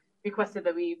council requested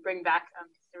that we bring back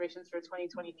considerations for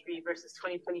 2023 versus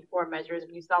 2024 measures,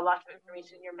 and you saw lots of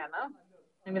information in your memo.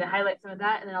 I'm going to highlight some of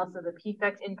that, and then also the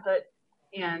PFEC input,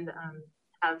 and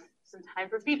have some time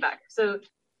for feedback. So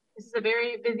this is a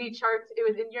very busy chart. It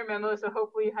was in your memo, so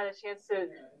hopefully you had a chance to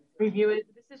review it.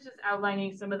 This is just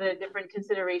outlining some of the different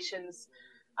considerations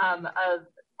on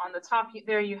the top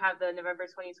there, you have the November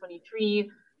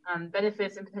 2023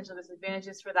 benefits and potential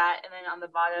disadvantages for that, and then on the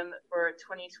bottom for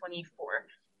 2024.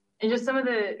 And just some of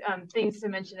the things to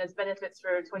mention as benefits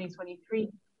for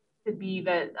 2023 could be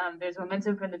that there's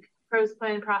momentum from the PROS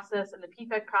plan process and the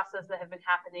PFEC process that have been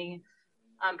happening,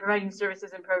 providing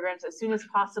services and programs as soon as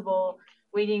possible.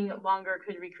 Waiting longer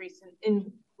could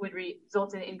would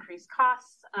result in increased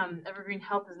costs. Evergreen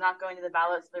Health is not going to the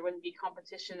ballot, so there wouldn't be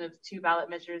competition of 2 ballot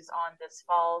measures on this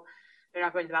fall. They're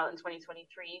not going to the ballot in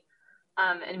 2023.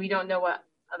 And we don't know what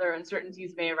other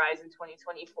uncertainties may arise in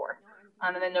 2024.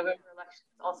 And then November elections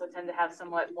also tend to have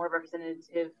somewhat more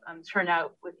representative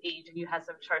turnout with age, and you had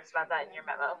some charts about that in your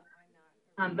memo.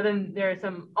 But then there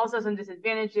are also some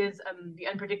disadvantages. The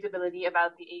unpredictability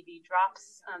about the AV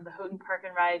drops. The Houghton Park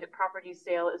and Ride property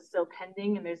sale is still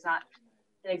pending, and there's not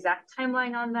an exact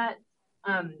timeline on that.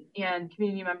 And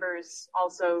community members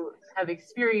also have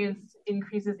experienced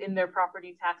increases in their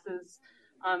property taxes,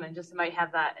 and just might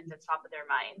have that in the top of their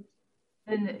mind.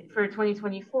 And for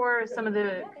 2024, some of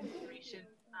the considerations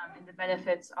and the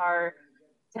benefits are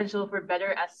potential for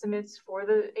better estimates for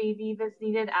the AV that's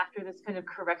needed after this kind of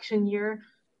correction year.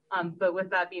 But with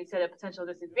that being said, a potential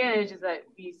disadvantage is that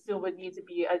we still would need to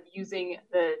be using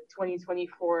the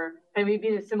 2024, and we'd be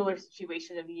in a similar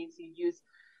situation of needing to use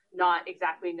not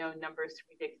exactly known numbers to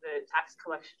predict the tax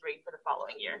collection rate for the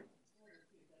following year.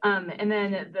 And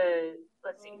then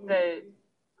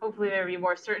hopefully there will be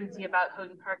more certainty about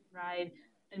Houghton Park and Ride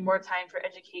and more time for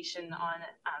education on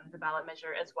the ballot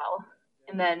measure as well.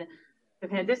 And then the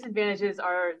kind of disadvantages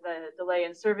are the delay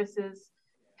in services,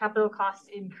 capital costs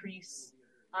increase.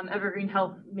 Evergreen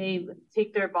Health may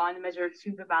take their bond measure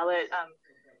to the ballot.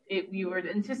 We would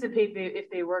anticipate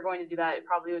if they were going to do that, it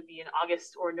probably would be in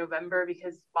August or November,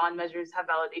 because bond measures have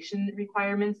validation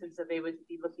requirements, and so they would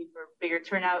be looking for bigger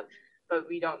turnout, but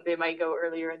they might go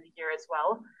earlier in the year as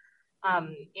well.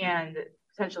 And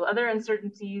potential other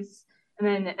uncertainties. And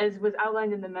then, as was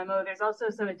outlined in the memo, there's also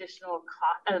some additional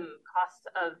costs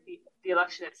of the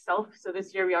election itself. So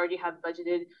this year we already have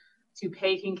budgeted to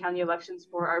pay King County Elections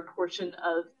for our portion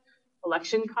of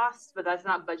election costs, but that's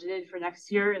not budgeted for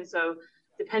next year. And so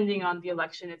depending on the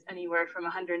election, it's anywhere from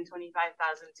 $125,000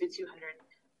 to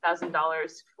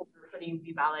 $200,000 for putting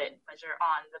the ballot measure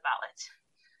on the ballot.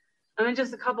 And then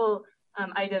just a couple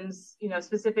items,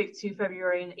 specific to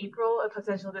February and April. A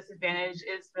potential disadvantage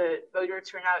is the voter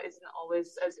turnout isn't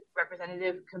always as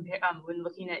representative when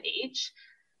looking at age.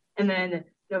 And then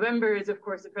November is, of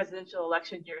course, the presidential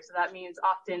election year. So that means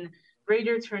often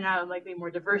greater turnout and likely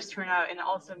more diverse turnout, and it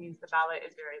also means the ballot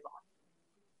is very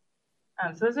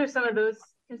long. So those are some of those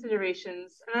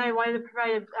considerations. And I wanted to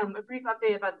provide a brief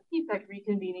update about the PFEC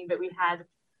reconvening that we had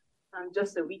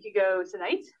just a week ago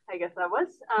tonight, I guess that was.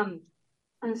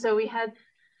 And so we had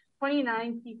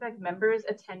 29 PFEC members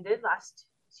attended last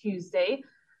Tuesday,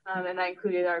 and that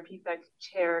included our PFEC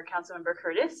chair, Councilmember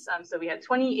Curtis. So we had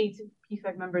 28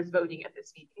 PFEC members voting at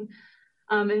this meeting.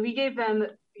 And we gave them,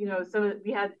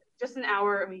 we had just an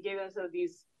hour, and we gave them some of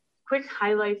these quick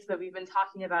highlights that we've been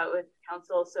talking about with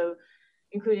council. So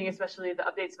including especially the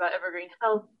updates about Evergreen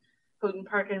Health, Houghton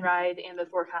Park and Ride, and the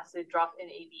forecasted drop in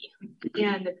AV.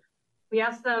 And we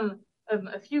asked them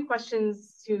a few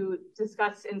questions to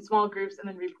discuss in small groups and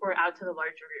then report out to the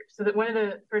larger group. So that one of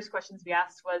the first questions we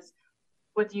asked was,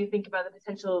 what do you think about the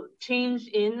potential change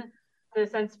in the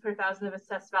cents per thousand of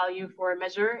assessed value for a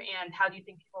measure, and how do you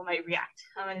think people might react?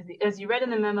 As you read in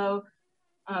the memo,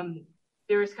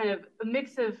 there was kind of a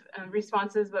mix of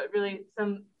responses, but really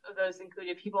some of those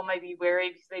included people might be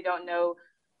wary because they don't know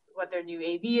what their new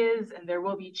AV is, and there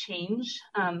will be change.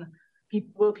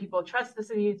 Will people trust the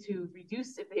city to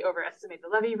reduce if they overestimate the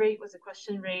levy rate, was a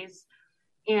question raised.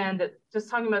 And just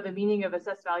talking about the meaning of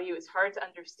assessed value is hard to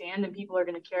understand, and people are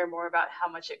going to care more about how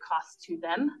much it costs to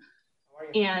them.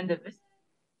 And this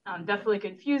definitely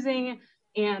confusing.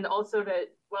 And also that,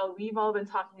 well, we've all been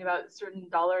talking about certain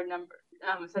dollar number,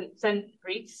 cent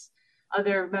rates.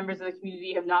 Other members of the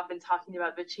community have not been talking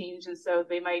about the change, and so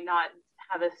they might not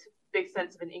have a big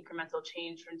sense of an incremental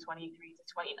change from 23 to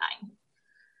 29.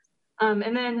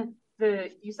 And then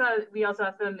we also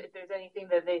asked them if there's anything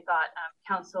that they thought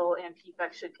council and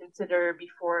PFEC should consider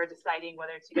before deciding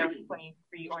whether to go in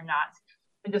 23 or not.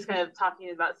 And just kind of talking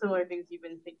about similar things you've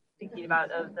been thinking about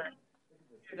of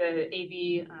the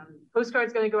AB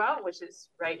postcard's going to go out, which is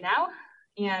right now,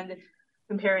 and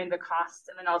comparing the costs,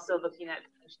 and then also looking at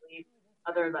potentially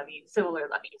other similar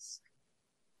levies.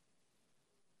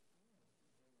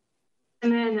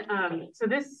 And then, so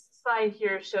this slide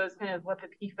here shows kind of what the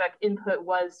PFEC input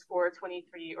was for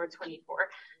 23 or 24.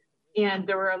 And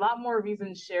there were a lot more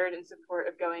reasons shared in support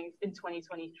of going in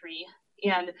 2023.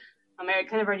 And I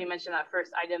kind of already mentioned that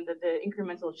first item, that the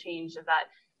incremental change of that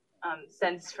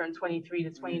cents from 23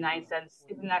 to 29 cents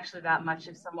isn't actually that much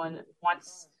if someone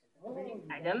wants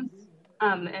items.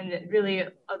 And really,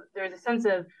 there's a sense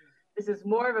of this is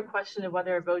more of a question of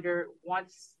whether a voter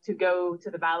wants to go to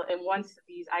the ballot and wants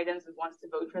these items and wants to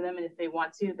vote for them. And if they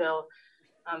want to, they'll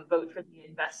vote for the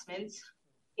investment.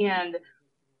 And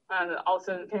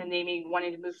also kind of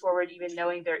wanting to move forward, even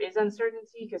knowing there is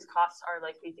uncertainty because costs are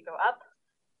likely to go up.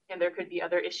 And there could be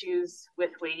other issues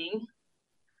with waiting.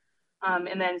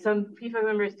 And then some PFEC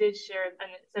members did share a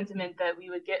sentiment that we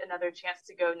would get another chance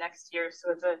to go next year.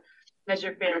 So if a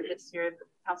measure failed this year, the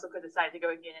council could decide to go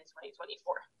again in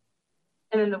 2024.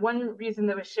 And then the one reason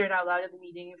that was shared out loud at the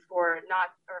meeting for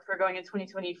going in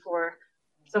 2024,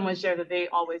 someone shared that they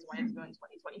always wanted to go in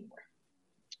 2024.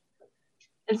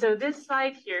 And so this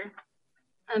slide here,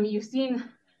 you've seen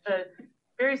a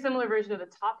very similar version of the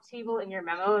top table in your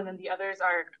memo, and then the others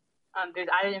are, there's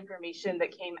added information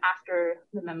that came after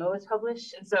the memo was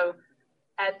published. And so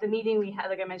at the meeting we had,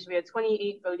 like I mentioned, we had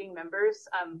 28 voting members,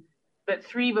 but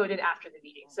 3 voted after the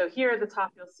meeting. So here at the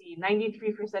top, you'll see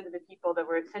 93% of the people that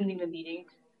were attending the meeting.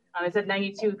 It said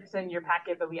 92% in your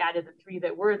packet, but we added the 3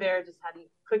 that were there, just hadn't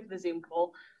clicked the Zoom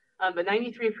poll. But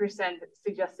 93%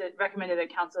 recommended that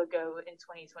council go in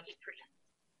 2023.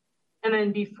 And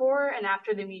then before and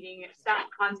after the meeting, staff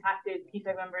contacted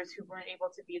PFEC members who weren't able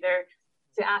to be there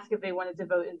to ask if they wanted to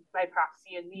vote by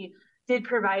proxy. And we did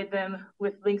provide them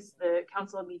with links to the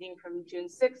council meeting from June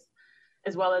 6th,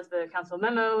 as well as the council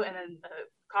memo, and then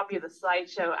a copy of the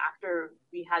slideshow after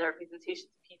we had our presentation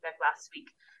to PFEC last week.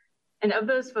 And of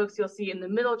those folks, you'll see in the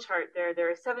middle chart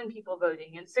there are 7 people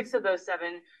voting, and 6 of those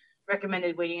 7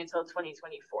 recommended waiting until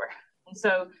 2024. And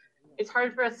so it's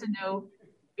hard for us to know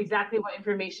exactly what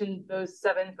information those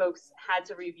 7 folks had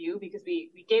to review because we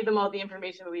gave them all the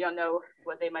information, but we don't know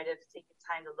what they might have taken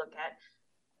time to look at.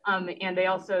 And they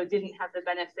also didn't have the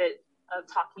benefit of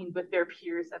talking with their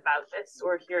peers about this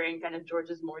or hearing kind of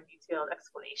George's more detailed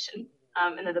explanation.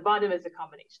 And at the bottom is a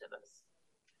combination of those.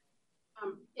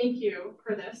 Thank you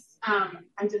for this. I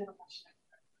did have a question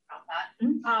about that.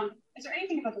 Is there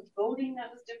anything about the voting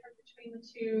that was different between the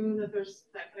two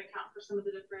that could account for some of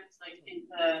the difference? Like in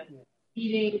the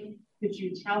meeting, could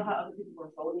you tell how other people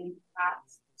were voting?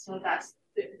 So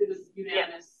it was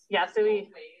unanimous. Yeah. So we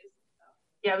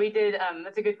did.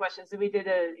 That's a good question. So we did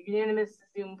a unanimous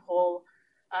Zoom poll,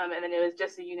 and then it was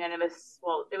just a unanimous.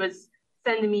 Well, it was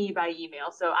send me by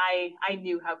email, so I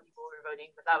knew how people were voting,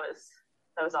 but that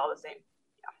was all the same.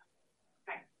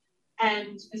 Yeah. Okay.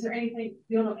 And is there anything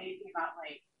you don't know anything about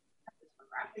like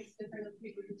demographics different than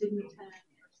people who didn't attend?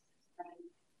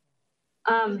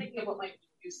 I'm thinking of what might be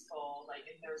useful, like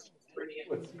if there's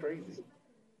what's crazy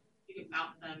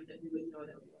about them that we would know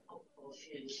that would be helpful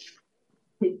in.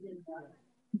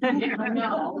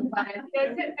 No, but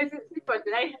it's a good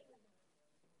question.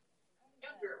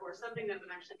 Or something that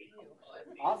would actually be helpful.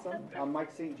 Awesome. I'm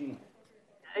Mike St. Jean.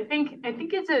 I think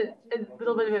it's a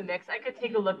little bit of a mix. I could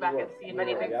take a look back and see if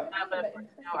anything, but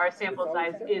our sample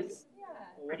size is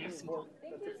pretty small.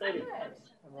 That's exciting.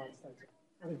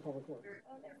 I'm in public works.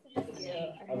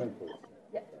 I'm in police.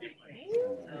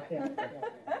 Yeah.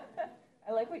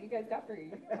 I like what you guys got for your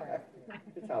uniform.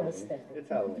 It's Halloween. It's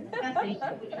Halloween.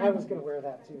 I was going to wear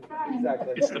that too.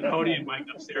 Exactly. It's the podium mic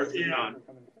upstairs. Well,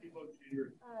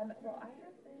 I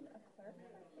have been a clerk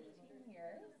for 15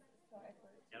 years, so I've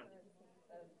worked for the cities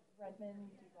of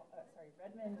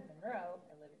Redmond, Monroe.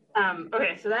 I live in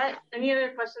Okay, so any other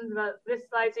questions about this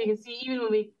slide? So you can see even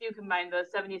when we do combine those,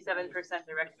 77%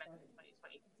 are recommended in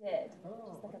 2020. Did,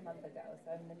 just like a month ago, so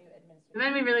I'm the new administrator. And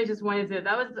then we really just wanted to,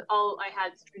 that was all I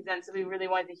had to present, so we really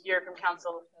wanted to hear from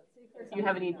council. Do you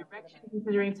have any direction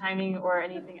considering timing or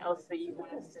anything else that you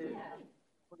want us to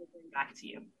bring back to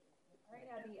you? All right,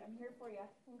 Abby, I'm here for you.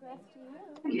 Congrats to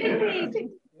you.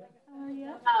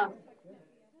 Yeah.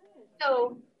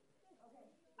 So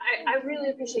I really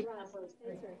appreciate council's.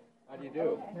 How do you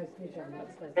do?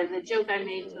 And the joke I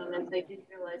made to them is they didn't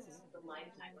realize this was a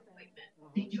lifetime appointment.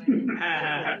 They joined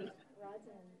it.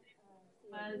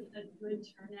 was a good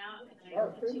turnout, and I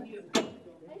continue.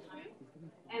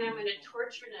 And I'm going to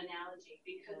torture an analogy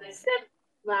because I said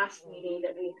last meeting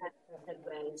that we had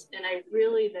headwinds, and I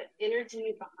really, the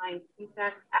energy behind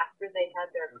PFAC after they had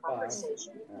their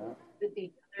conversation with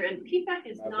each other, and PFAC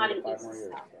is not an easy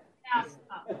stuff. Ask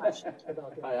questions.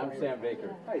 Hi, I'm Sam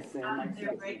Baker. Hi, Sam.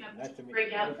 Their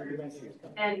breakout,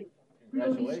 and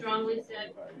really strongly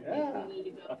said we need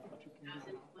to go to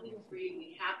 2023.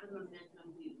 We have the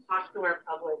momentum. We've talked to our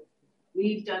public.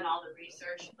 We've done all the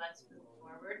research. Let's move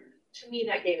forward. To me,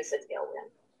 that gave us a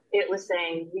tailwind. It was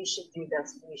saying we should do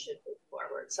this. We should move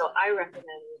forward. So I recommend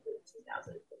we do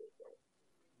 2023.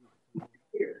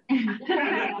 I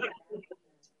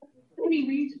mean, we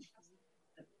need to trust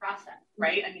the process,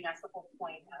 right? I mean, that's the whole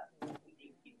point of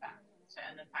needing feedback,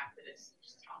 and the fact that it's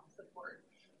strong support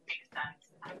makes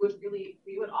sense.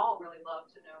 We would all really love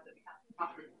to know that we have the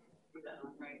proper do that,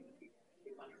 right? It'd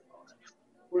be wonderful.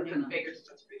 Working on bigger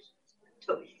situations.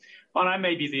 Totally. Well, I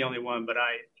may be the only one, but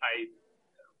I,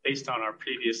 based on our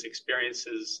previous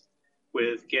experiences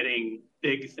with getting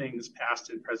big things passed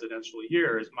in presidential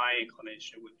years, my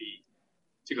inclination would be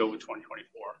to go with 2024.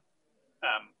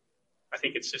 I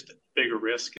think it's just a bigger risk